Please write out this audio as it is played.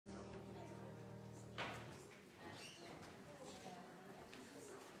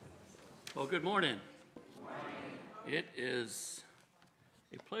Well, good morning. It is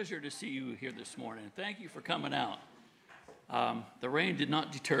a pleasure to see you here this morning. Thank you for coming out. The rain did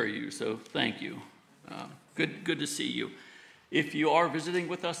not deter you, so thank you. Good to see you. If you are visiting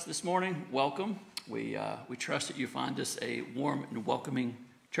with us this morning, welcome. We trust that you find this a warm and welcoming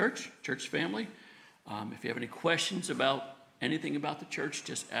church family. If you have any questions about anything about the church,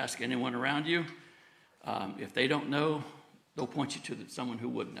 just ask anyone around you. If they don't know, they'll point you to someone who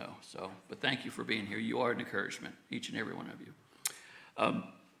would know. But thank you for being here. You are an encouragement, each and every one of you.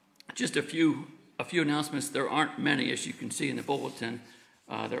 Just a few announcements. There aren't many, as you can see in the bulletin.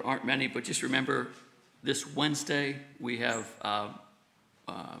 There aren't many, but just remember, this Wednesday we have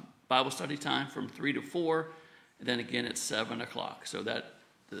Bible study time from 3 to 4, and then again at 7 o'clock. So that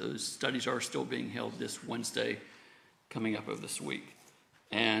those studies are still being held this Wednesday coming up of this week.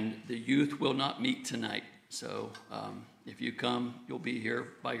 And the youth will not meet tonight. So if you come, you'll be here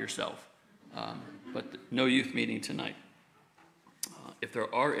by yourself. But no youth meeting tonight. If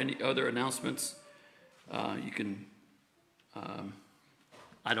there are any other announcements, you can,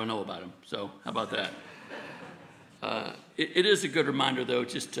 I don't know about them. So how about that? It is a good reminder, though,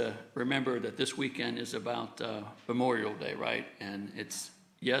 just to remember that this weekend is about Memorial Day, right? And it's,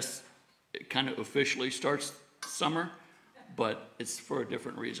 yes, it kind of officially starts summer, but it's for a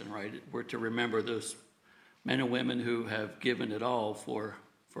different reason, right? We're to remember those men and women who have given it all for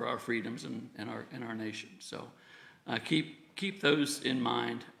our freedoms and our nation. So keep those in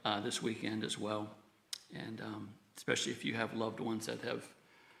mind this weekend as well, and especially if you have loved ones that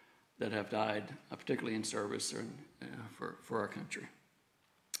have died, particularly in service or for our country.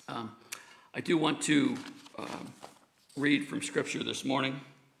 I do want to read from Scripture this morning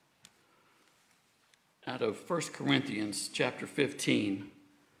out of 1 Corinthians chapter 15.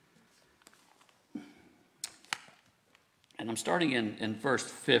 And I'm starting in verse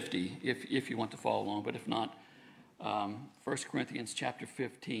 50, if you want to follow along, but if not, 1 Corinthians chapter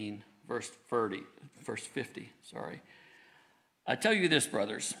 15, verse 50, sorry. I tell you this,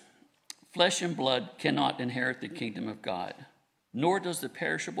 brothers, flesh and blood cannot inherit the kingdom of God, nor does the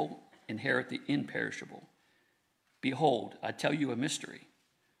perishable inherit the imperishable. Behold, I tell you a mystery.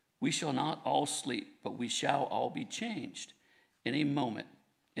 We shall not all sleep, but we shall all be changed in a moment,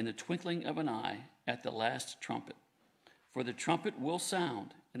 in the twinkling of an eye, at the last trumpet. For the trumpet will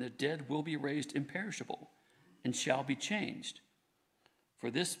sound, and the dead will be raised imperishable, and shall be changed.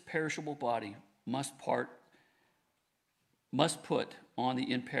 For this perishable body must put on the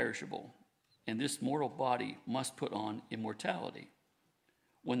imperishable, and this mortal body must put on immortality.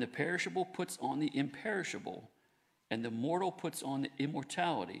 When the perishable puts on the imperishable, and the mortal puts on the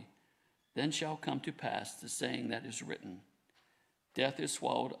immortality, then shall come to pass the saying that is written, death is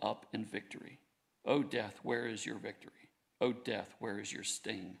swallowed up in victory. O death, where is your victory? O death, where is your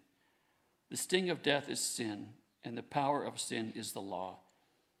sting? The sting of death is sin, and the power of sin is the law.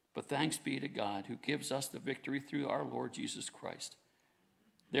 But thanks be to God who gives us the victory through our Lord Jesus Christ.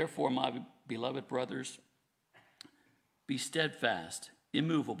 Therefore, my beloved brothers, be steadfast,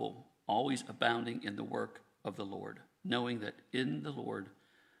 immovable, always abounding in the work of the Lord, knowing that in the Lord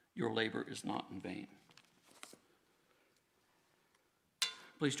your labor is not in vain.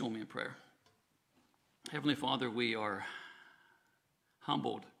 Please join me in prayer. Heavenly Father, we are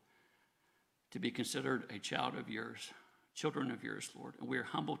humbled to be considered a child of yours, children of yours, Lord. And we are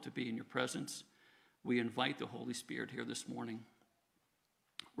humbled to be in your presence. We invite the Holy Spirit here this morning,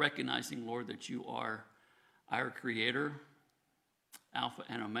 recognizing, Lord, that you are our Creator, Alpha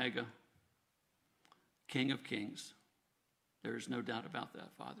and Omega, King of Kings. There is no doubt about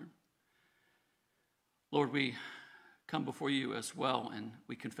that, Father. Lord, we come before you as well, and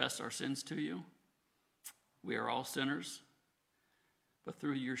we confess our sins to you. We are all sinners, but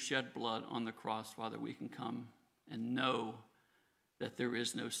through your shed blood on the cross, Father, we can come and know that there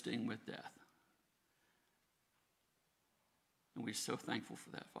is no sting with death. And we're so thankful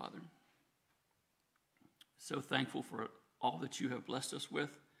for that, Father. So thankful for all that you have blessed us with,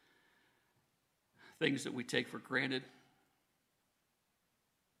 things that we take for granted.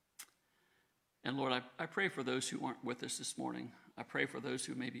 And Lord, I pray for those who aren't with us this morning. I pray for those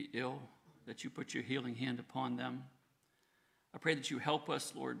who may be ill, that you put your healing hand upon them. I pray that you help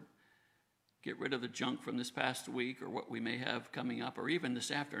us, Lord, get rid of the junk from this past week or what we may have coming up, or even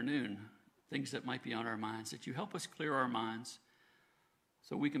this afternoon, things that might be on our minds, that you help us clear our minds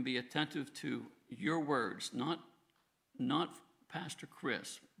so we can be attentive to your words, not Pastor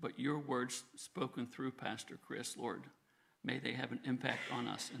Chris, but your words spoken through Pastor Chris, Lord. May they have an impact on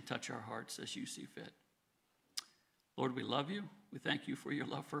us and touch our hearts as you see fit. Lord, we love you. We thank you for your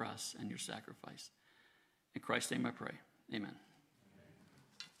love for us and your sacrifice. In Christ's name I pray. Amen.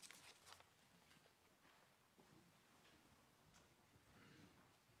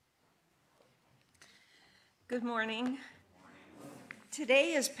 Good morning.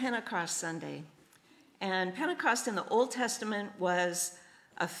 Today is Pentecost Sunday, and Pentecost in the Old Testament was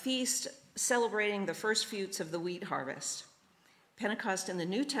a feast celebrating the first fruits of the wheat harvest. Pentecost in the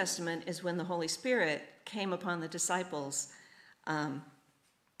New Testament is when the Holy Spirit came upon the disciples,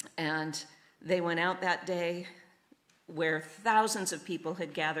 and they went out that day where thousands of people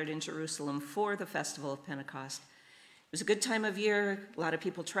had gathered in Jerusalem for the festival of Pentecost. It was a good time of year. A lot of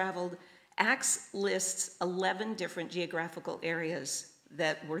people traveled. Acts lists 11 different geographical areas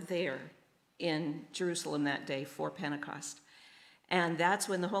that were there in Jerusalem that day for Pentecost. And that's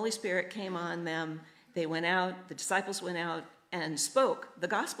when the Holy Spirit came on them. They went out, the disciples went out and spoke the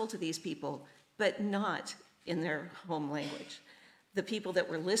gospel to these people, but not in their home language. The people that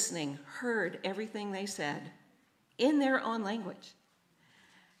were listening heard everything they said in their own language.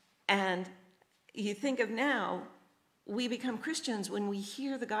 And you think of now, we become Christians when we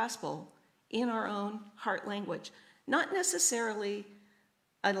hear the gospel in our own heart language. Not necessarily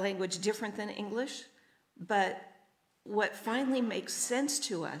a language different than English, but what finally makes sense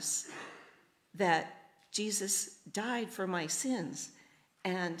to us, that Jesus died for my sins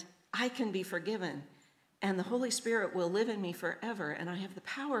and I can be forgiven and the Holy Spirit will live in me forever and I have the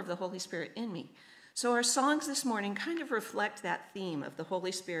power of the Holy Spirit in me. So our songs this morning kind of reflect that theme of the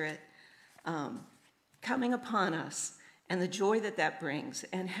Holy Spirit coming upon us and the joy that that brings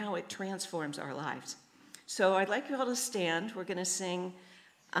and how it transforms our lives. So I'd like you all to stand. We're going to sing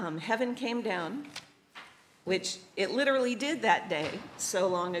Heaven Came Down, which it literally did that day so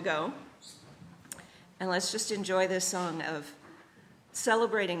long ago. And let's just enjoy this song of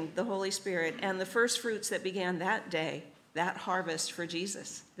celebrating the Holy Spirit and the first fruits that began that day, that harvest for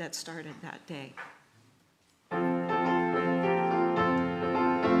Jesus that started that day.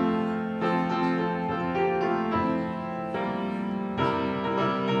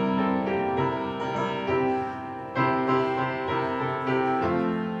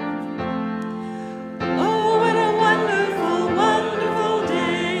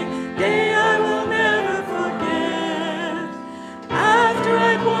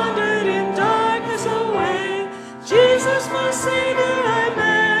 Savior I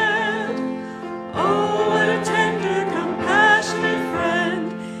met.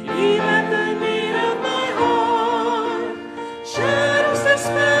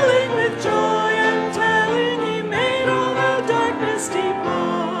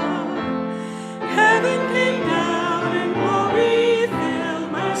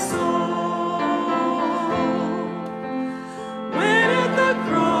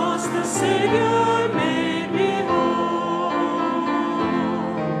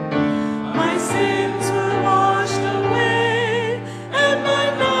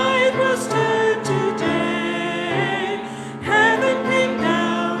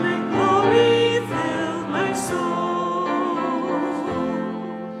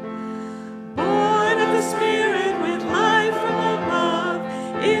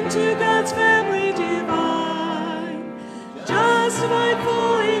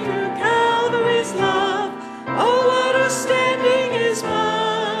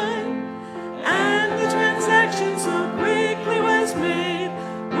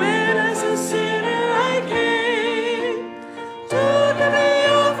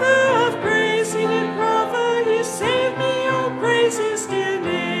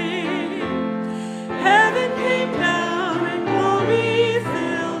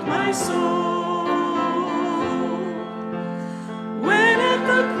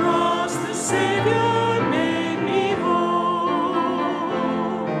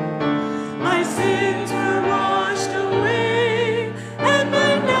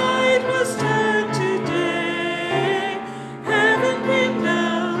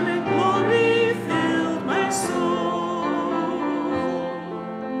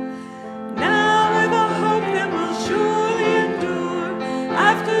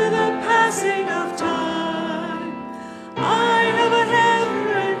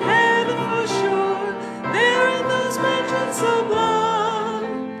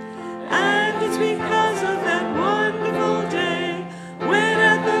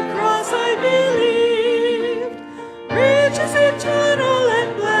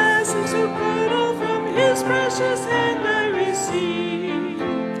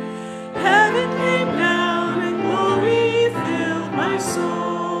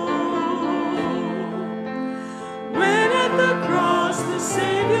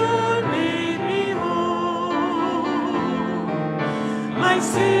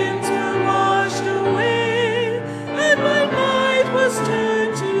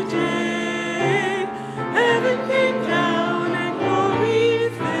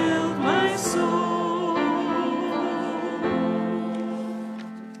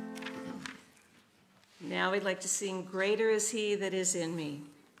 Now we'd like to sing, Greater is He that is in me.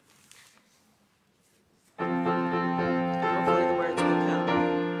 Hopefully the words will come.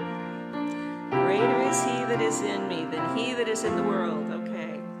 Greater is He that is in me than he that is in the world.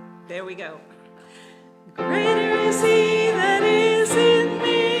 Okay, there we go. Greater is He that is in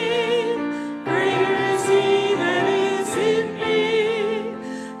me. Greater is He that is in me.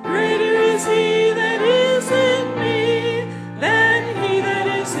 Greater is He that is in me than he that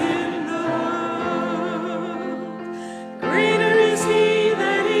is in the world. Greater is He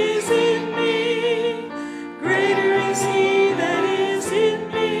that is in me. Greater is He that is in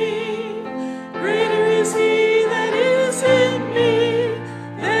me. Greater is He that is in me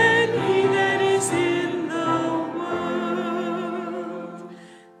than he that is in the world.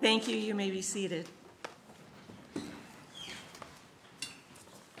 Thank you. You may be seated.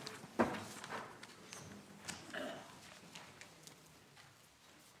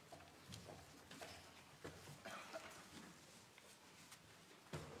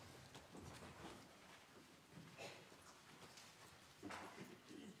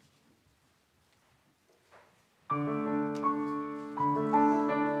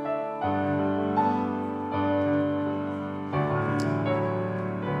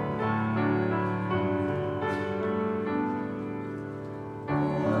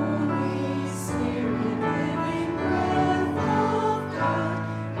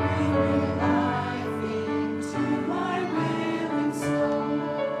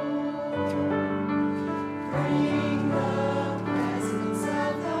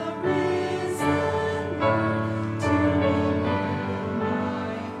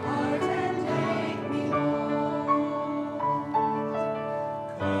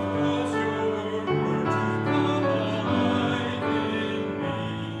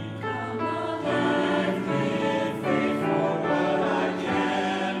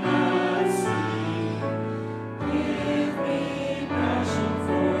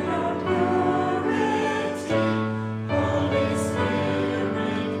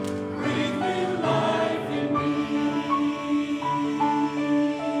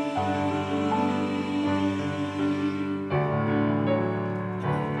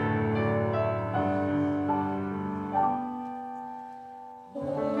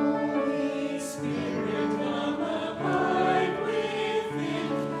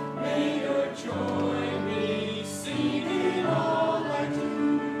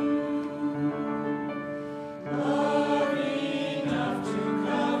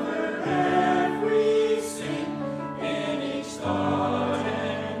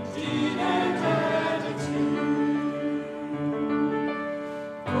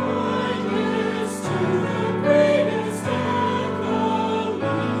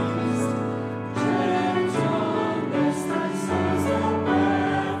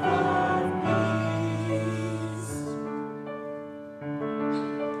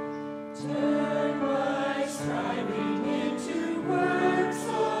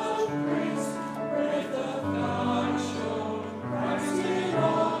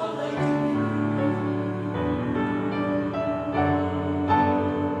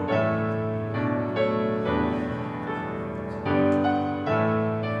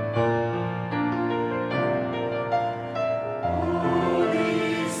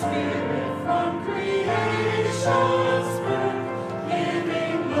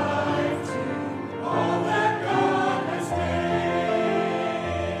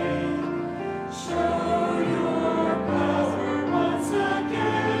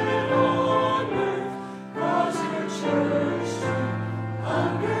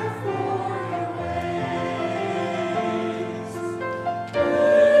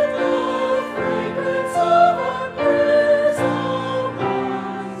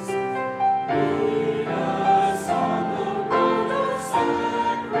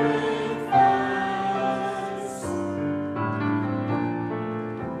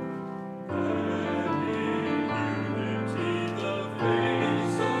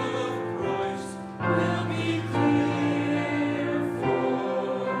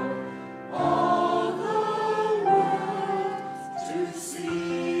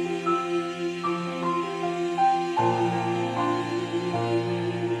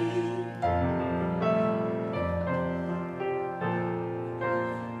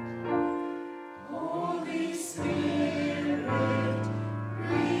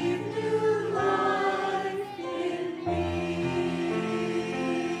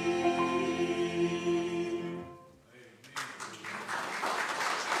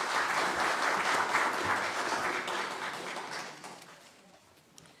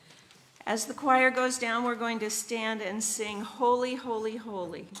 As the choir goes down, we're going to stand and sing, Holy, Holy,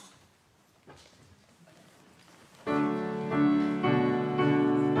 Holy.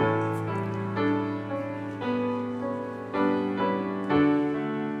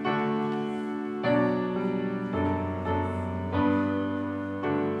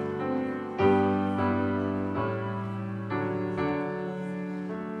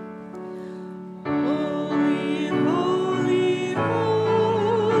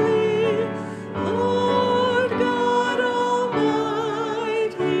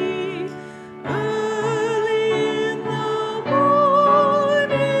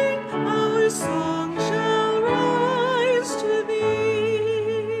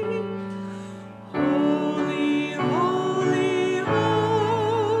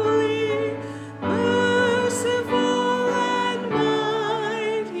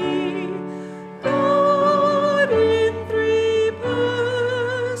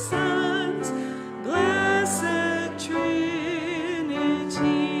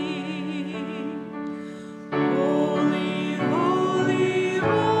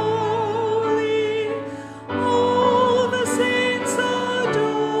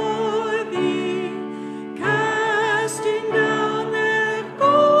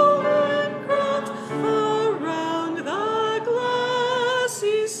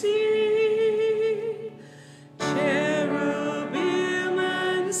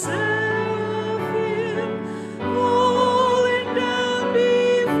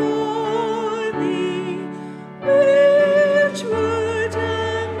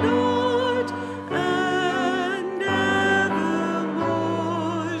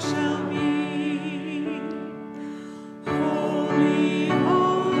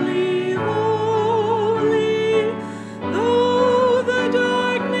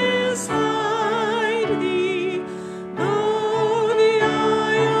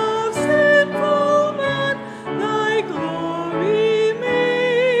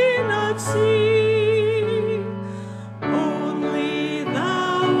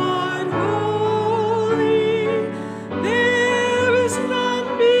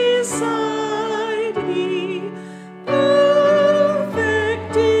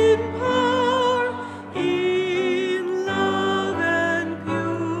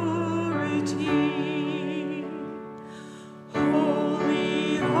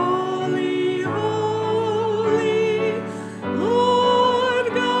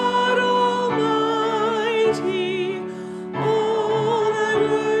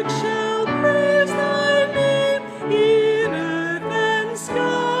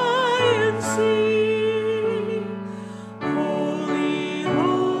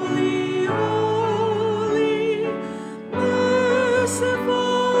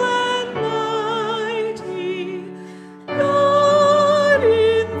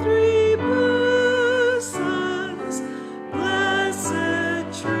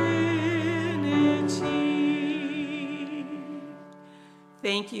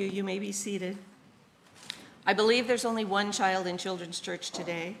 Thank you. You may be seated. I believe there's only one child in Children's Church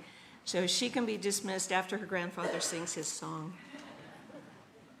today, so she can be dismissed after her grandfather sings his song.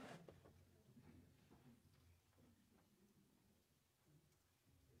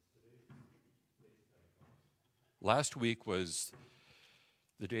 Last week was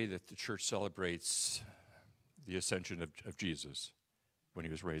the day that the church celebrates the ascension of Jesus when he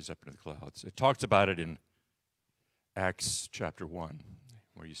was raised up into the clouds. It talks about it in Acts chapter 1,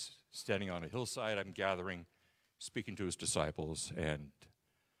 where he's standing on a hillside, I'm gathering, speaking to his disciples, and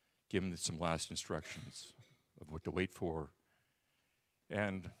giving them some last instructions of what to wait for.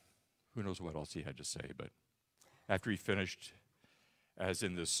 And who knows what else he had to say, but after he finished, as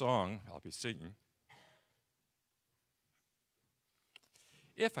in this song I'll be singing,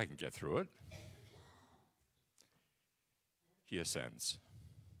 if I can get through it, he ascends.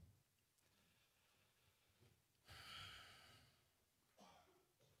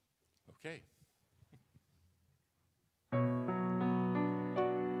 Okay.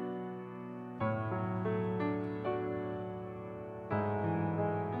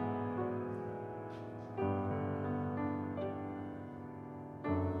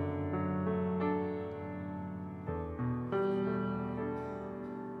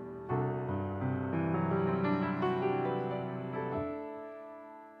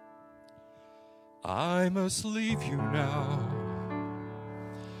 I must leave you now.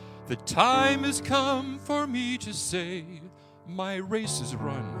 The time has come for me to say my race is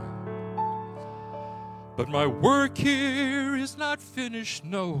run. But my work here is not finished,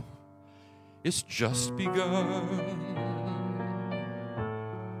 no, it's just begun.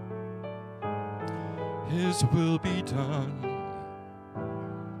 His will be done.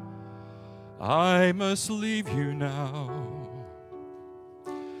 I must leave you now.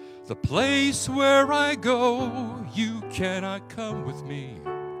 The place where I go, you cannot come with me.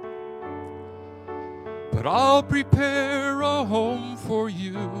 But I'll prepare a home for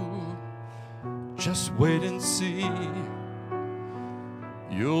you. Just wait and see.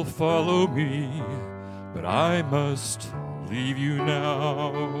 You'll follow me, but I must leave you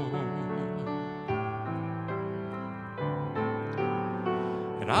now.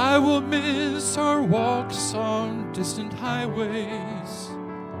 And I will miss our walks on distant highways,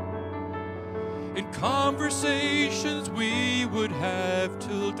 in conversations we would have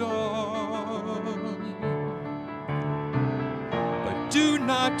till dawn. But do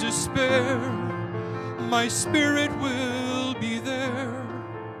not despair, my spirit will be there.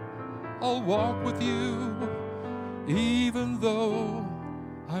 I'll walk with you, even though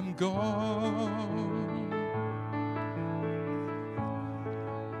I'm gone.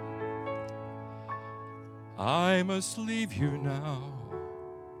 I must leave you now.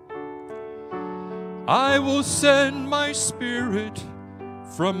 I will send my spirit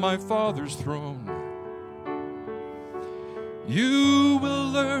from my Father's throne. You will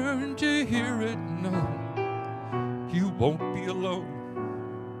learn to hear it. No, you won't be alone.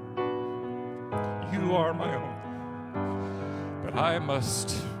 You are my own. But I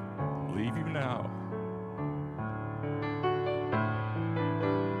must leave you now.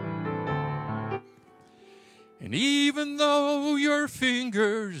 And even though your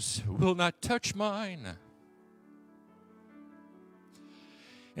fingers will not touch mine,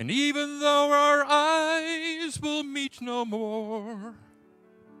 and even though our eyes will meet no more,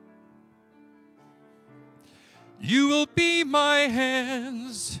 you will be my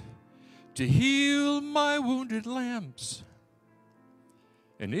hands to heal my wounded lambs,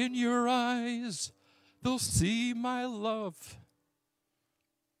 and in your eyes they'll see my love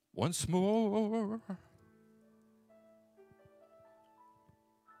once more.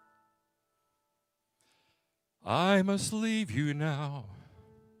 I must leave you now.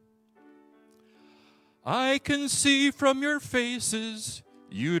 I can see from your faces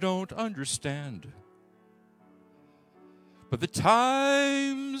you don't understand. But the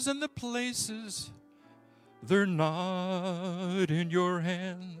times and the places, they're not in your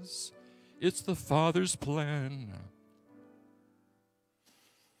hands. It's the Father's plan.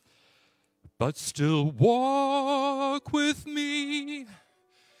 But still walk with me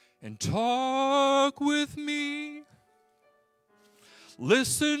and talk with me.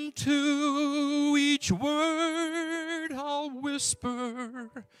 Listen to each word I'll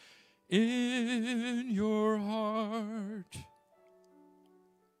whisper in your heart.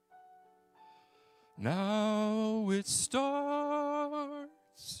 Now it starts.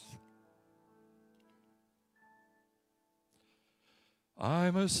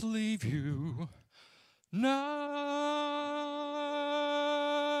 I must leave you now.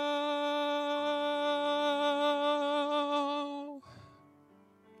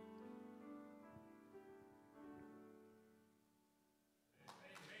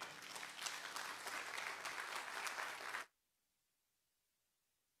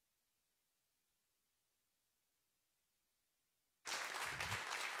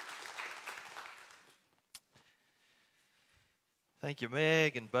 Thank you,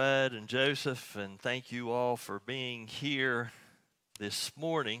 Meg and Bud and Joseph, and thank you all for being here this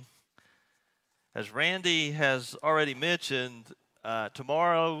morning. As Randy has already mentioned,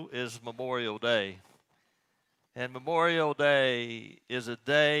 tomorrow is Memorial Day. And Memorial Day is a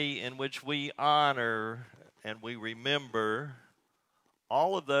day in which we honor and we remember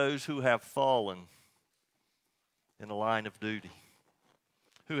all of those who have fallen in the line of duty,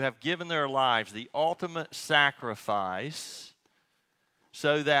 who have given their lives, the ultimate sacrifice,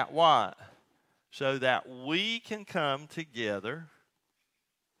 so that what? So that we can come together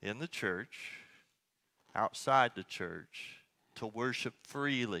in the church, outside the church, to worship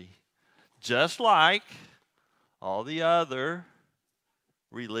freely, just like all the other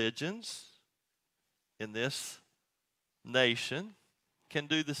religions in this nation can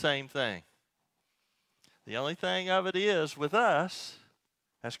do the same thing. The only thing of it is, with us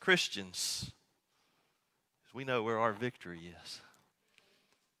as Christians, we know where our victory is.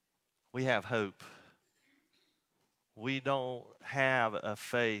 We have hope. We don't have a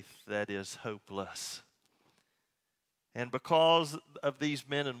faith that is hopeless. And because of these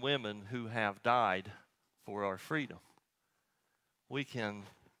men and women who have died for our freedom, we can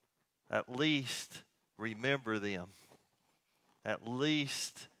at least remember them. At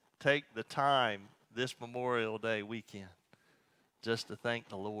least take the time this Memorial Day weekend just to thank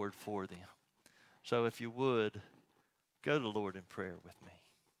the Lord for them. So if you would, go to the Lord in prayer with me.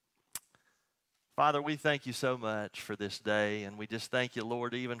 Father, we thank you so much for this day, and we just thank you,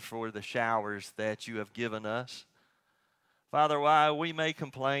 Lord, even for the showers that you have given us. Father, while we may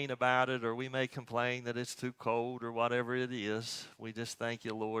complain about it, or we may complain that it's too cold, or whatever it is, we just thank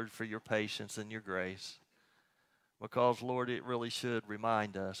you, Lord, for your patience and your grace. Because, Lord, it really should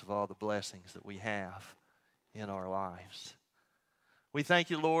remind us of all the blessings that we have in our lives. We thank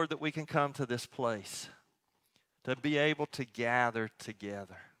you, Lord, that we can come to this place to be able to gather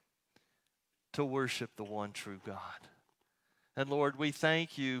together to worship the one true God. And Lord, we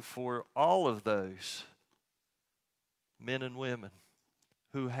thank you for all of those men and women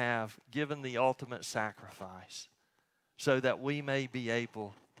who have given the ultimate sacrifice so that we may be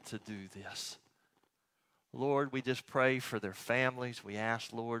able to do this. Lord, we just pray for their families. We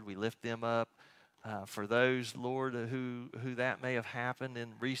ask, Lord, we lift them up. For those, Lord, who that may have happened in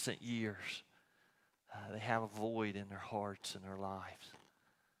recent years, they have a void in their hearts and their lives.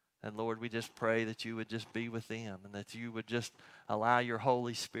 And Lord, we just pray that you would just be with them and that you would just allow your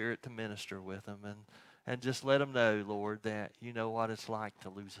Holy Spirit to minister with them and just let them know, Lord, that you know what it's like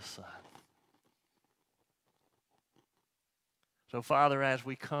to lose a son. So, Father, as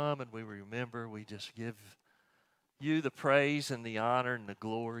we come and we remember, we just give you the praise and the honor and the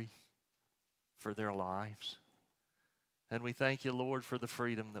glory for their lives. And we thank you, Lord, for the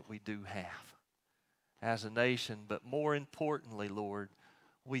freedom that we do have as a nation. But more importantly, Lord,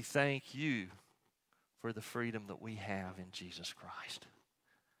 we thank you for the freedom that we have in Jesus Christ.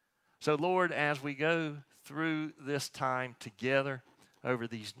 So, Lord, as we go through this time together over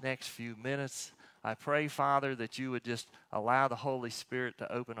these next few minutes, I pray, Father, that you would just allow the Holy Spirit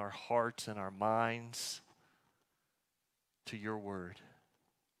to open our hearts and our minds to your word.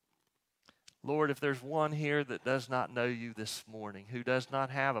 Lord, if there's one here that does not know you this morning, who does not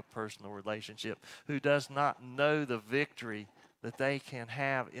have a personal relationship, who does not know the victory that they can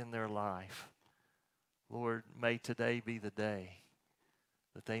have in their life, Lord, may today be the day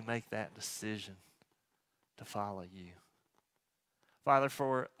that they make that decision to follow you. Father,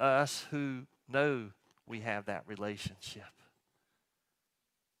 for us who know we have that relationship,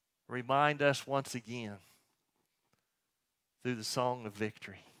 remind us once again through the song of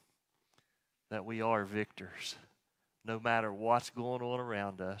victory that we are victors. No matter what's going on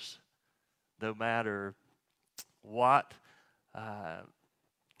around us, no matter what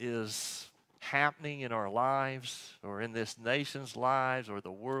is happening in our lives or in this nation's lives or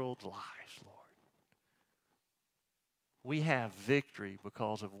the world's lives, Lord. We have victory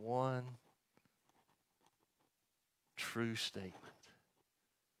because of one true statement.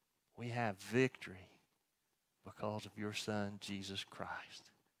 We have victory because of your Son, Jesus Christ.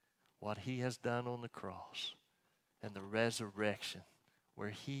 What he has done on the cross and the resurrection where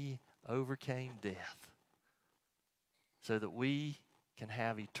he overcame death so that we can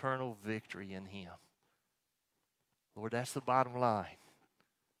have eternal victory in him. Lord, that's the bottom line.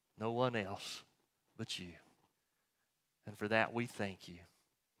 No one else but you. And for that we thank you.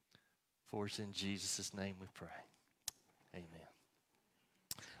 For it's in Jesus' name we pray. Amen.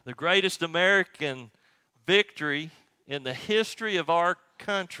 The greatest American victory in the history of our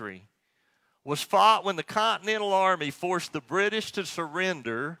country was fought when the Continental Army forced the British to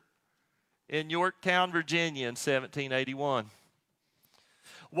surrender in Yorktown, Virginia in 1781.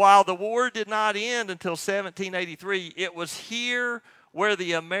 While the war did not end until 1783, it was here where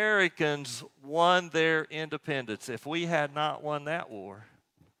the Americans won their independence. If we had not won that war,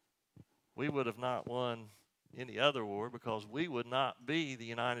 we would have not won any other war, because we would not be the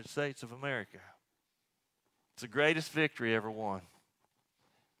United States of America. It's the greatest victory ever won.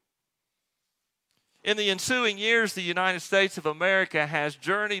 In the ensuing years, the United States of America has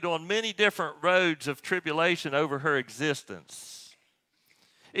journeyed on many different roads of tribulation over her existence.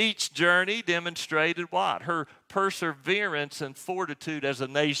 Each journey demonstrated what? Her perseverance and fortitude as a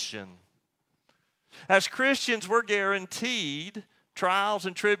nation. As Christians, we're guaranteed trials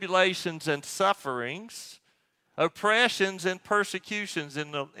and tribulations and sufferings, oppressions and persecutions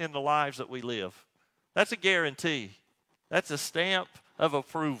in the lives that we live. That's a guarantee. That's a stamp of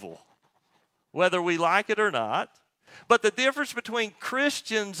approval, whether we like it or not. But the difference between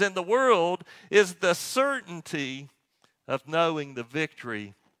Christians and the world is the certainty of knowing the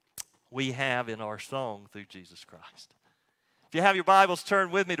victory we have in our song through Jesus Christ. If you have your Bibles, turn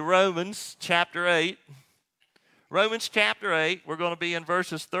with me to Romans chapter 8. Romans chapter 8, we're going to be in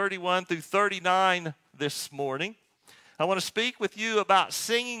verses 31 through 39 this morning. I want to speak with you about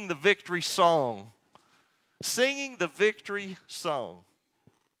singing the victory song. Singing the victory song.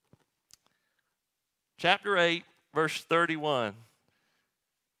 Chapter 8, verse 31.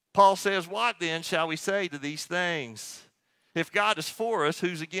 Paul says, "What then shall we say to these things? If God is for us,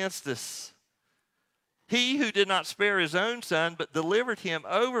 who's against us? He who did not spare his own son, but delivered him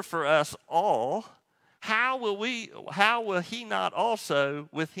over for us all, how will he not also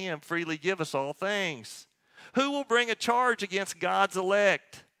with him freely give us all things? Who will bring a charge against God's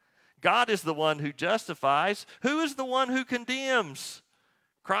elect? God is the one who justifies. Who is the one who condemns?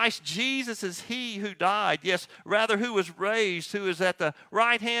 Christ Jesus is he who died, yes, rather who was raised, who is at the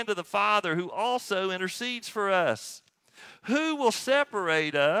right hand of the Father, who also intercedes for us. Who will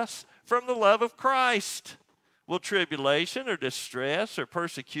separate us from the love of Christ? Will tribulation or distress or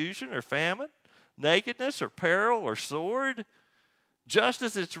persecution or famine, nakedness or peril or sword? Just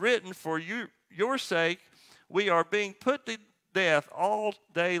as it's written, for your sake we are being put to death all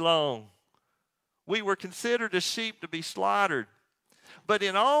day long. We were considered as sheep to be slaughtered. But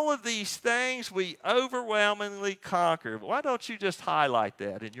in all of these things we overwhelmingly conquer." Why don't you just highlight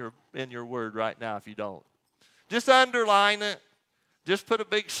that in your word right now if you don't? Just underline it. Just put a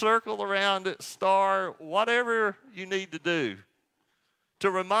big circle around it, star, whatever you need to do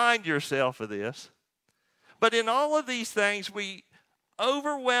to remind yourself of this. But in all of these things we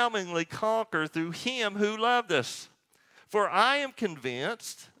overwhelmingly conquer through him who loved us. For I am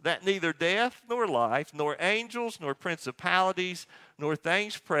convinced that neither death nor life, nor angels, nor principalities, nor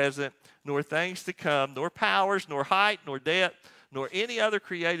things present, nor things to come, nor powers, nor height, nor depth, nor any other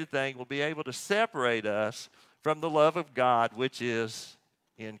created thing will be able to separate us from the love of God, which is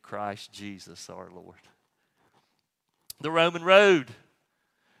in Christ Jesus our Lord. The Roman road.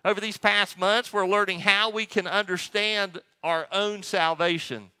 Over these past months, we're learning how we can understand our own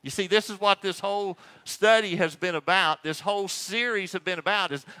salvation. You see, this is what this whole study has been about. This whole series has been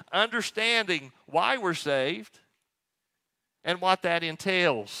about, is understanding why we're saved and what that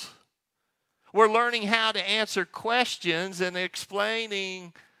entails. We're learning how to answer questions and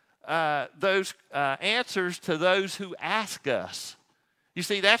explaining those answers to those who ask us. You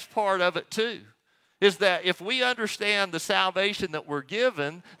see, that's part of it too. Is that if we understand the salvation that we're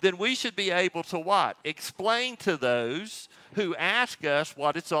given, then we should be able to what? Explain to those who ask us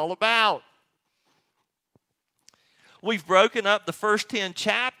what it's all about. We've broken up the first 10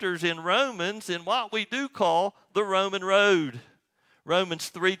 chapters in Romans in what we do call the Roman road. Romans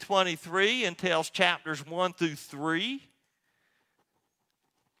 3:23 entails chapters 1 through 3,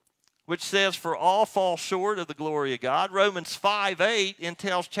 which says, "For all fall short of the glory of God." Romans 5:8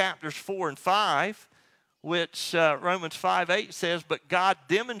 entails chapters 4 and 5, which Romans 5:8 says, "But God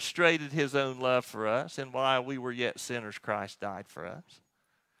demonstrated his own love for us, and while we were yet sinners, Christ died for us."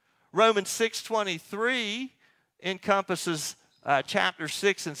 Romans 6:23 encompasses chapters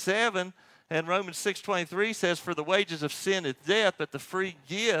 6 and 7, and Romans 6:23 says, "For the wages of sin is death, but the free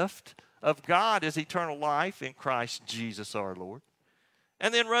gift of God is eternal life in Christ Jesus our Lord."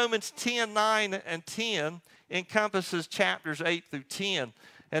 And then Romans 10:9 and 10 encompasses chapters 8 through 10.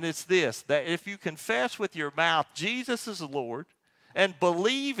 And it's this, that if you confess with your mouth Jesus is the Lord and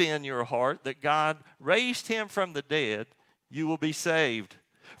believe in your heart that God raised him from the dead, you will be saved.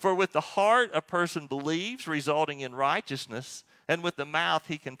 For with the heart a person believes, resulting in righteousness, and with the mouth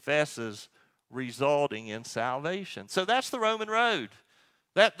he confesses, resulting in salvation. So that's the Roman road.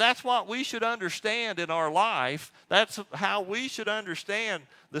 That's what we should understand in our life. That's how we should understand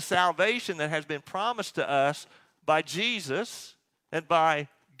the salvation that has been promised to us by Jesus and by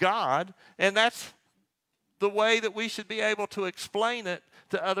God, and that's the way that we should be able to explain it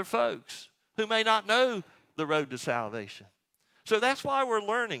to other folks who may not know the road to salvation. So that's why we're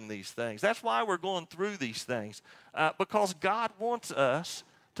learning these things. That's why we're going through these things, because God wants us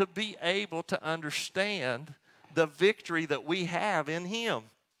to be able to understand the victory that we have in Him.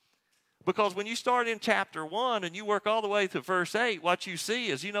 Because when you start in chapter 1 and you work all the way to verse 8, what you see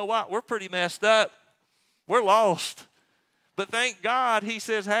is, you know what, we're pretty messed up. We're lost. But thank God He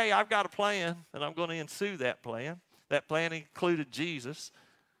says, hey, I've got a plan, and I'm going to ensue that plan. That plan included Jesus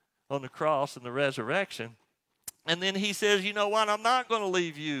on the cross and the resurrection. And then He says, you know what, I'm not going to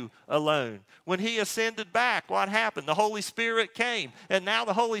leave you alone. When He ascended back, what happened? The Holy Spirit came, and now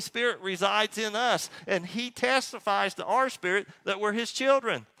the Holy Spirit resides in us, and He testifies to our spirit that we're His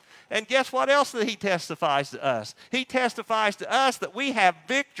children. And guess what else that He testifies to us? He testifies to us that we have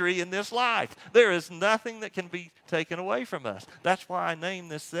victory in this life. There is nothing that can be taken away from us. That's why I named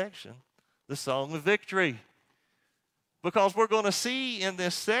this section the Song of Victory. Because we're going to see in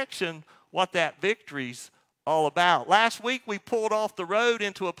this section what that victory's all about. Last week we pulled off the road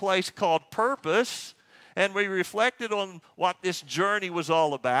into a place called purpose, and we reflected on what this journey was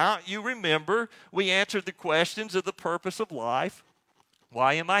all about. You remember, we answered the questions of the purpose of life.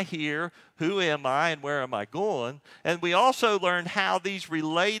 Why am I here? Who am I? And where am I going? And we also learned how these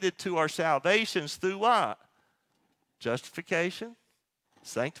related to our salvations through what? Justification,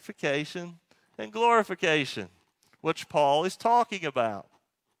 sanctification, and glorification, which Paul is talking about.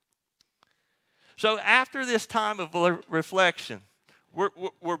 So after this time of reflection,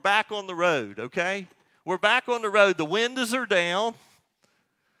 we're back on the road, okay? We're back on the road. The windows are down.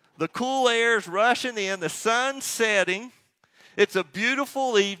 The cool air's rushing in. The sun's setting. It's a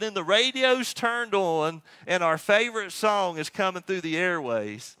beautiful evening. The radio's turned on, and our favorite song is coming through the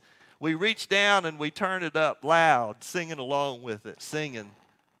airways. We reach down and we turn it up loud, singing along with it, singing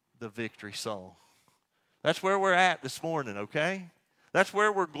the victory song. That's where we're at this morning, okay? That's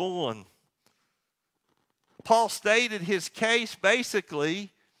where we're going. Paul stated his case basically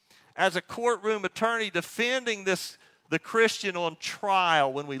as a courtroom attorney defending the Christian on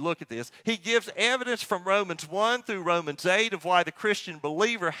trial. When we look at this, he gives evidence from Romans 1 through Romans 8 of why the Christian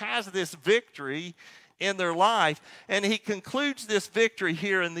believer has this victory in their life, and he concludes this victory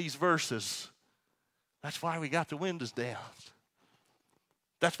here in these verses. That's why we got the windows down.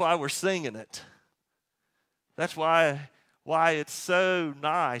 That's why we're singing it. That's why it's so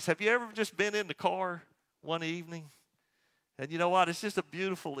nice. Have you ever just been in the car one evening, and you know what, it's just a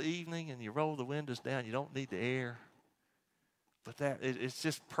beautiful evening, and you roll the windows down, you don't need the air, but it's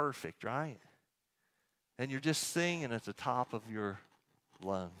just perfect, right? And you're just singing at the top of your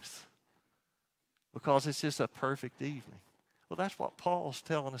lungs because it's just a perfect evening. Well, that's what Paul's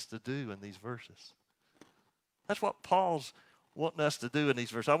telling us to do in these verses. That's what Paul's wanting us to do in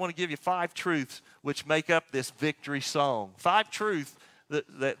these verses. I want to give you 5 truths which make up this victory song. 5 truths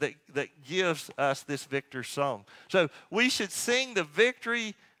that gives us this victory song. So we should sing the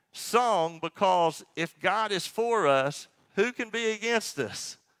victory song because if God is for us, who can be against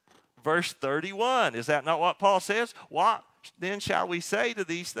us? Verse 31, is that not what Paul says? What then shall we say to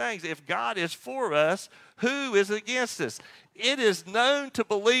these things? If God is for us, who is against us? It is known to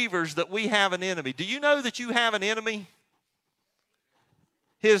believers that we have an enemy. Do you know that you have an enemy?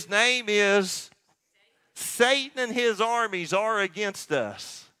 His name is Satan, and his armies are against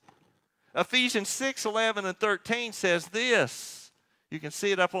us. Ephesians 6:11 and 13 says this. You can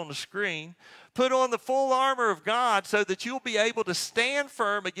see it up on the screen. Put on the full armor of God so that you'll be able to stand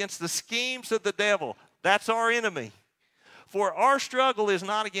firm against the schemes of the devil. That's our enemy. For our struggle is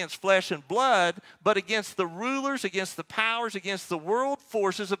not against flesh and blood, but against the rulers, against the powers, against the world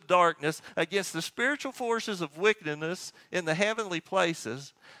forces of darkness, against the spiritual forces of wickedness in the heavenly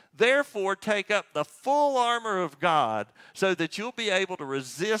places. Therefore, take up the full armor of God so that you'll be able to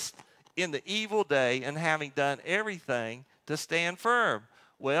resist in the evil day, and having done everything, to stand firm.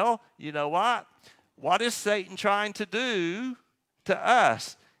 Well, you know what? What is Satan trying to do to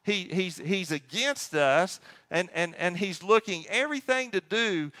us? He's against us, and he's looking everything to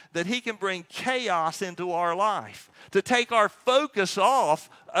do that he can bring chaos into our life, to take our focus off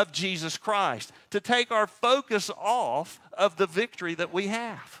of Jesus Christ, to take our focus off of the victory that we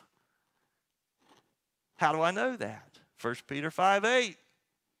have. How do I know that? 1 Peter 5:8.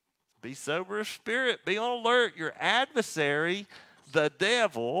 Be sober of spirit. Be on alert. Your adversary, the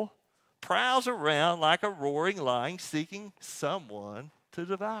devil, prowls around like a roaring lion seeking someone to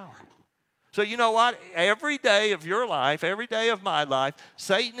devour. So you know what? Every day of your life, every day of my life,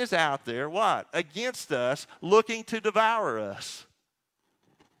 Satan is out there, what? Against us, looking to devour us.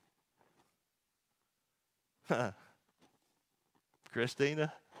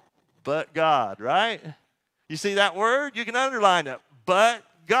 Christina, But God, right? You see that word? You can underline it. But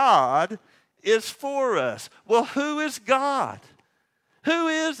God is for us. Well, who is God? Who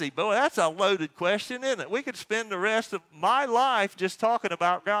is he? Boy, that's a loaded question, isn't it? We could spend the rest of my life just talking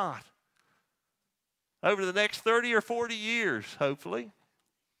about God. Over the next 30 or 40 years, hopefully,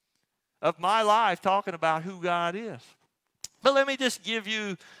 of my life talking about who God is. But let me just give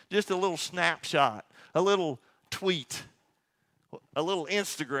you just a little snapshot, a little tweet, a little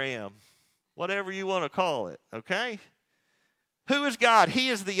Instagram, whatever you want to call it, okay? Who is God? He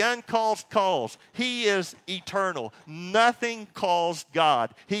is the uncaused cause. He is eternal. Nothing caused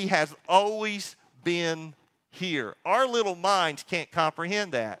God. He has always been here. Our little minds can't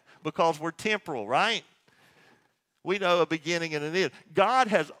comprehend that because we're temporal, right? We know a beginning and an end. God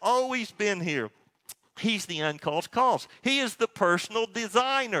has always been here. He's the uncaused cause. He is the personal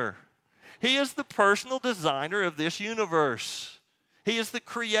designer. He is the personal designer of this universe. He is the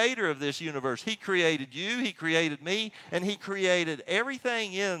creator of this universe. He created you, he created me, and he created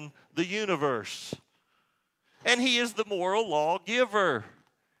everything in the universe. And he is the moral lawgiver.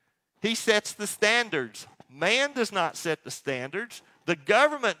 He sets the standards. Man does not set the standards. The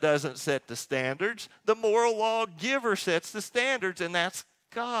government doesn't set the standards. The moral lawgiver sets the standards, and that's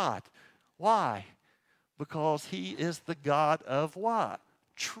God. Why? Because he is the God of what?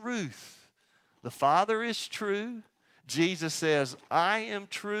 Truth. The Father is true. Jesus says, I am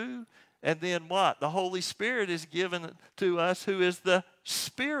true. And then what? The Holy Spirit is given to us, who is the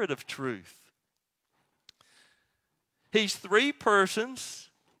Spirit of truth. He's three persons,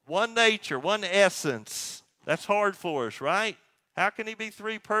 one nature, one essence. That's hard for us, right? How can he be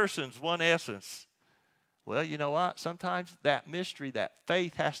three persons, one essence? Well, you know what? Sometimes that mystery, that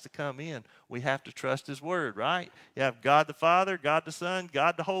faith has to come in. We have to trust his word, right? You have God the Father, God the Son,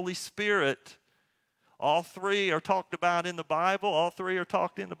 God the Holy Spirit. All three are talked about in the Bible. All three are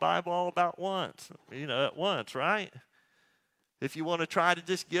talked in the Bible all about once. At once, right? If you want to try to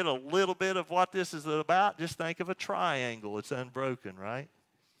just get a little bit of what this is about, just think of a triangle. It's unbroken, right?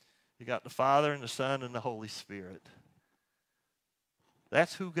 You got the Father and the Son and the Holy Spirit.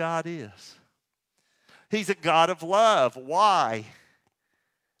 That's who God is. He's a God of love. Why?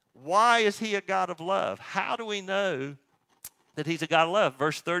 Why is he a God of love? How do we know that he's a God of love?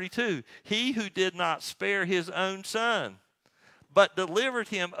 Verse 32, he who did not spare his own son, but delivered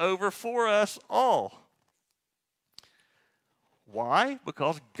him over for us all. Why?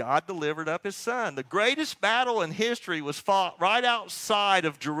 Because God delivered up his son. The greatest battle in history was fought right outside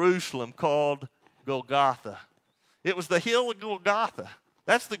of Jerusalem, called Golgotha. It was the hill of Golgotha.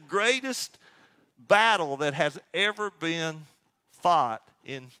 That's the greatest battle that has ever been fought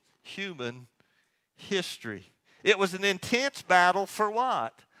in human history. It was an intense battle for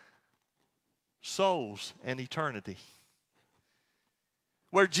what? Souls and eternity.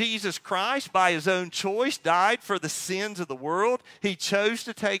 Where Jesus Christ, by his own choice, died for the sins of the world. He chose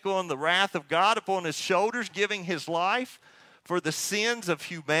to take on the wrath of God upon his shoulders, giving his life for the sins of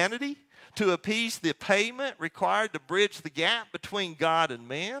humanity, to appease the payment required to bridge the gap between God and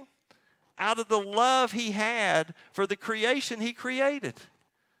man, out of the love he had for the creation he created.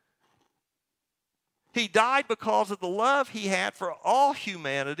 He died because of the love he had for all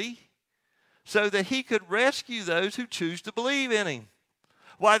humanity, so that he could rescue those who choose to believe in him.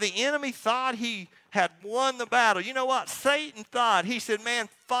 While the enemy thought he had won the battle, you know what? Satan thought, he said, man,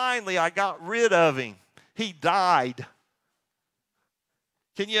 finally I got rid of him. He died.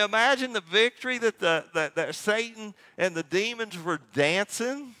 Can you imagine the victory that Satan and the demons were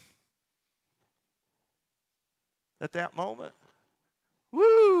dancing at that moment?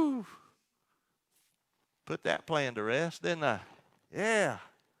 Woo! Put that plan to rest, didn't I? Yeah.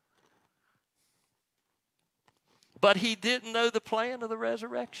 But he didn't know the plan of the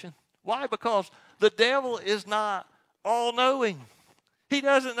resurrection. Why? Because the devil is not all-knowing. He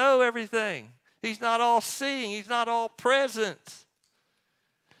doesn't know everything. He's not all-seeing. He's not all-present.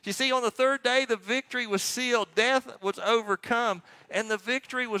 You see, on the third day, the victory was sealed. Death was overcome, and the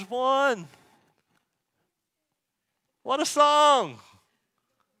victory was won. What a song,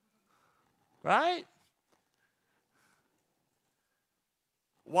 right?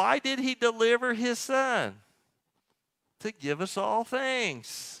 Why did he deliver his son? To give us all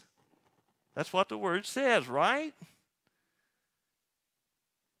things. That's what the word says, right?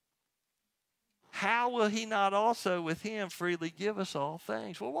 How will he not also with him freely give us all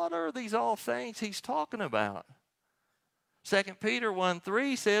things? Well, what are these all things he's talking about? 2 Peter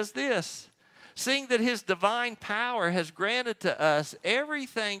 1:3 says this, seeing that his divine power has granted to us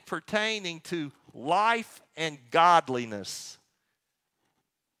everything pertaining to life and godliness,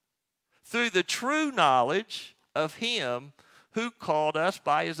 through the true knowledge of him who called us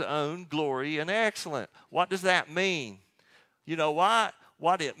by his own glory and excellence. What does that mean? You know what?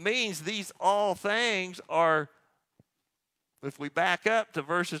 What it means, these all things are, if we back up to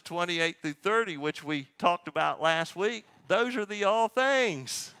verses 28 through 30, which we talked about last week, those are the all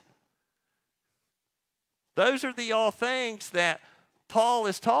things. Those are the all things that Paul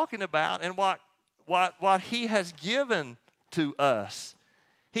is talking about and what he has given to us.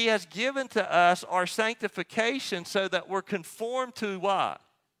 He has given to us our sanctification so that we're conformed to what?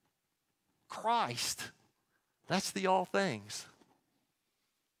 Christ. That's the all things.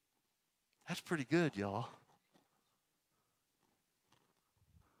 That's pretty good, y'all.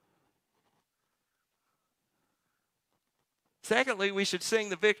 Secondly, we should sing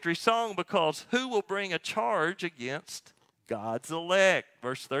the victory song because who will bring a charge against God's elect?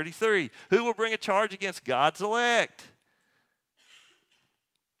 Verse 33. Who will bring a charge against God's elect?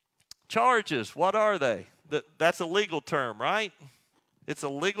 Charges, what are they? That's a legal term, right? It's a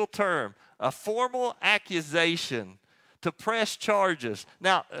legal term. A formal accusation to press charges.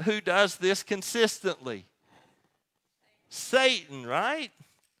 Now, who does this consistently? Satan, right?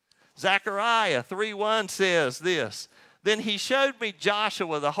 Zechariah 3:1 says this. Then he showed me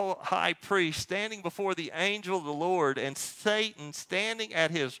Joshua, the high priest, standing before the angel of the Lord, and Satan standing at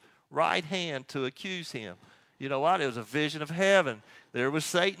his right hand to accuse him. You know what? It was a vision of heaven. There was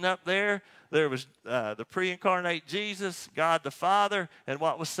Satan up there. There was the pre-incarnate Jesus, God the Father. And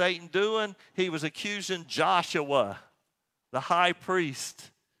what was Satan doing? He was accusing Joshua, the high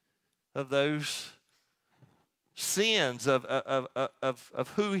priest, of those sins, of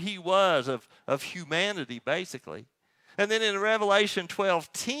who he was, of humanity, basically. And then in Revelation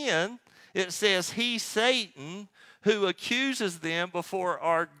 12:10, it says, he, Satan, who accuses them before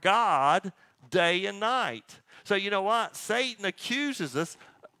our God day and night. So you know what? Satan accuses us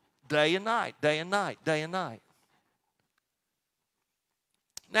day and night, day and night, day and night.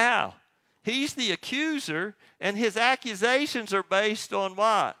 Now, he's the accuser, and his accusations are based on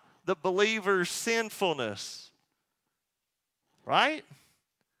what? The believer's sinfulness. Right?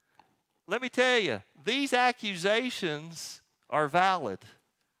 Let me tell you, these accusations are valid.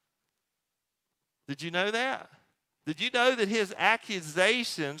 Did you know that? Did you know that his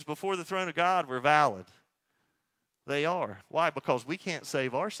accusations before the throne of God were valid? They are. Why? Because we can't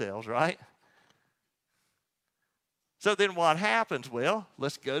save ourselves, right? So then what happens? Well,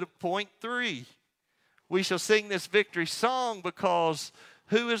 let's go to point 3. We shall sing this victory song because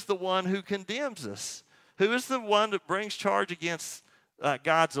who is the one who condemns us? Who is the one that brings charge against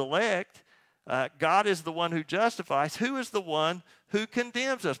God's elect? God is the one who justifies. Who is the one who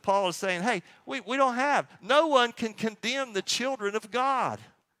condemns us? Paul is saying, hey, we don't have. No one can condemn the children of God.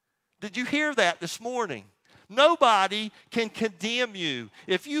 Did you hear that this morning? Nobody can condemn you.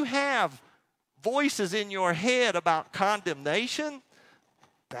 If you have voices in your head about condemnation,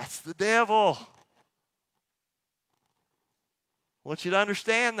 that's the devil. I want you to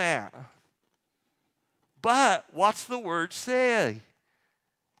understand that. But what's the word say?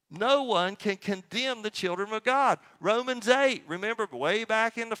 No one can condemn the children of God. Romans 8, remember way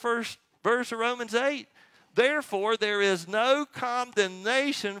back in the first verse of Romans 8. Therefore, there is no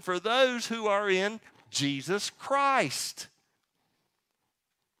condemnation for those who are in Jesus Christ.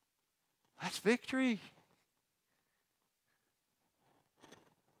 That's victory.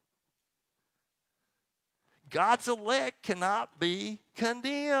 God's elect cannot be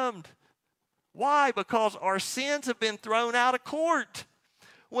condemned. Why? Because our sins have been thrown out of court.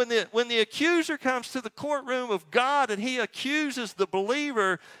 When the accuser comes to the courtroom of God and he accuses the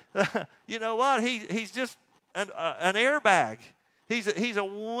believer, you know what? He's just an airbag. He's a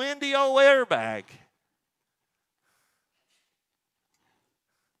windy old airbag.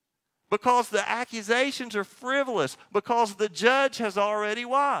 Because the accusations are frivolous. Because the judge has already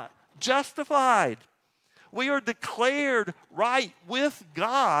what? Justified. We are declared right with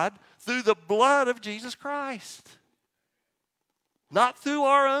God through the blood of Jesus Christ. Not through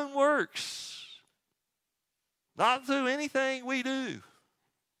our own works. Not through anything we do.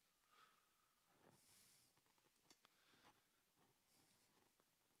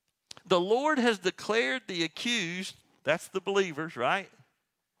 The Lord has declared the accused, that's the believers, right?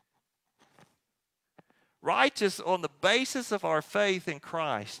 Righteous on the basis of our faith in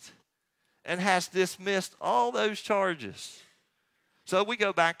Christ, and has dismissed all those charges. So we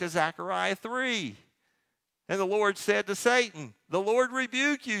go back to Zechariah 3. And the Lord said to Satan, the Lord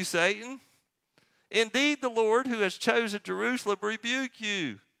rebuke you, Satan. Indeed, the Lord who has chosen Jerusalem rebuke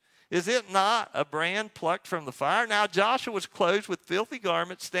you. Is it not a brand plucked from the fire? Now Joshua was clothed with filthy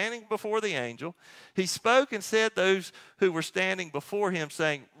garments, standing before the angel. He spoke and said those who were standing before him,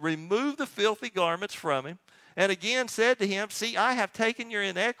 saying, remove the filthy garments from him. and again said to him, see, I have taken your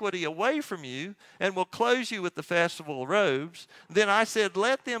iniquity away from you and will clothe you with the festival robes. Then I said,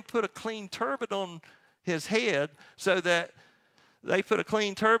 let them put a clean turban on his head. So that they put a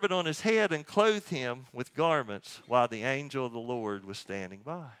clean turban on his head and clothed him with garments while the angel of the Lord was standing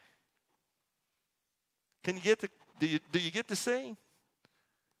by. Can you get the, do you get the scene?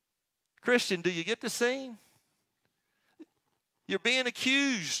 Christian, do you get the scene? You're being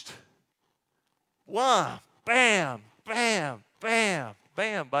accused. One, bam, bam, bam,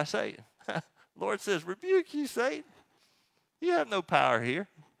 bam, by Satan. Lord says, rebuke you, Satan. You have no power here.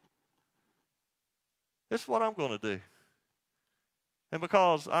 This is what I'm going to do. And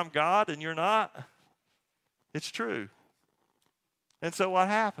because I'm God and you're not, it's true. And so what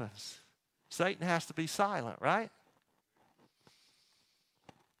happens? Satan has to be silent, right?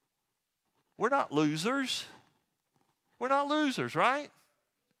 We're not losers. We're not losers, right?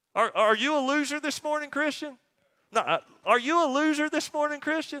 Are you a loser this morning, Christian? No, are you a loser this morning,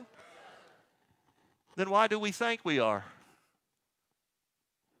 Christian? Then why do we think we are?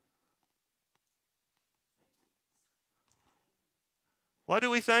 Why do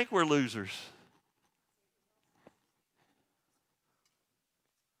we think we're losers?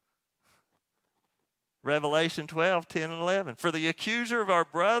 Revelation 12, 10 and 11. For the accuser of our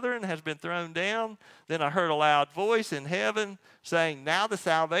brethren has been thrown down. Then I heard a loud voice in heaven saying, now the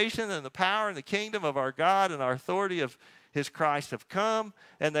salvation and the power and the kingdom of our God and our authority of his Christ have come.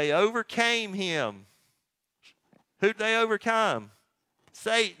 And they overcame him. Who'd they overcome?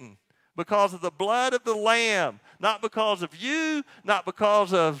 Satan. Because of the blood of the Lamb. Not because of you, not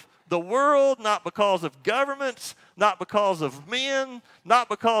because of the world, not because of governments, not because of men, not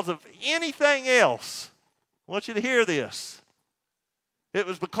because of anything else. I want you to hear this. It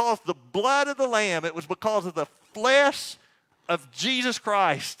was because of the blood of the Lamb. It was because of the flesh of Jesus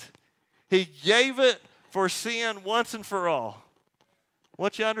Christ. He gave it for sin once and for all. I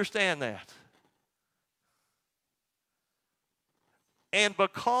want you to understand that. And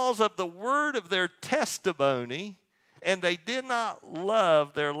because of the word of their testimony, and they did not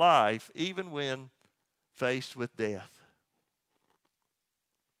love their life even when faced with death.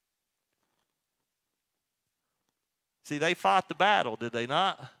 See, they fought the battle, did they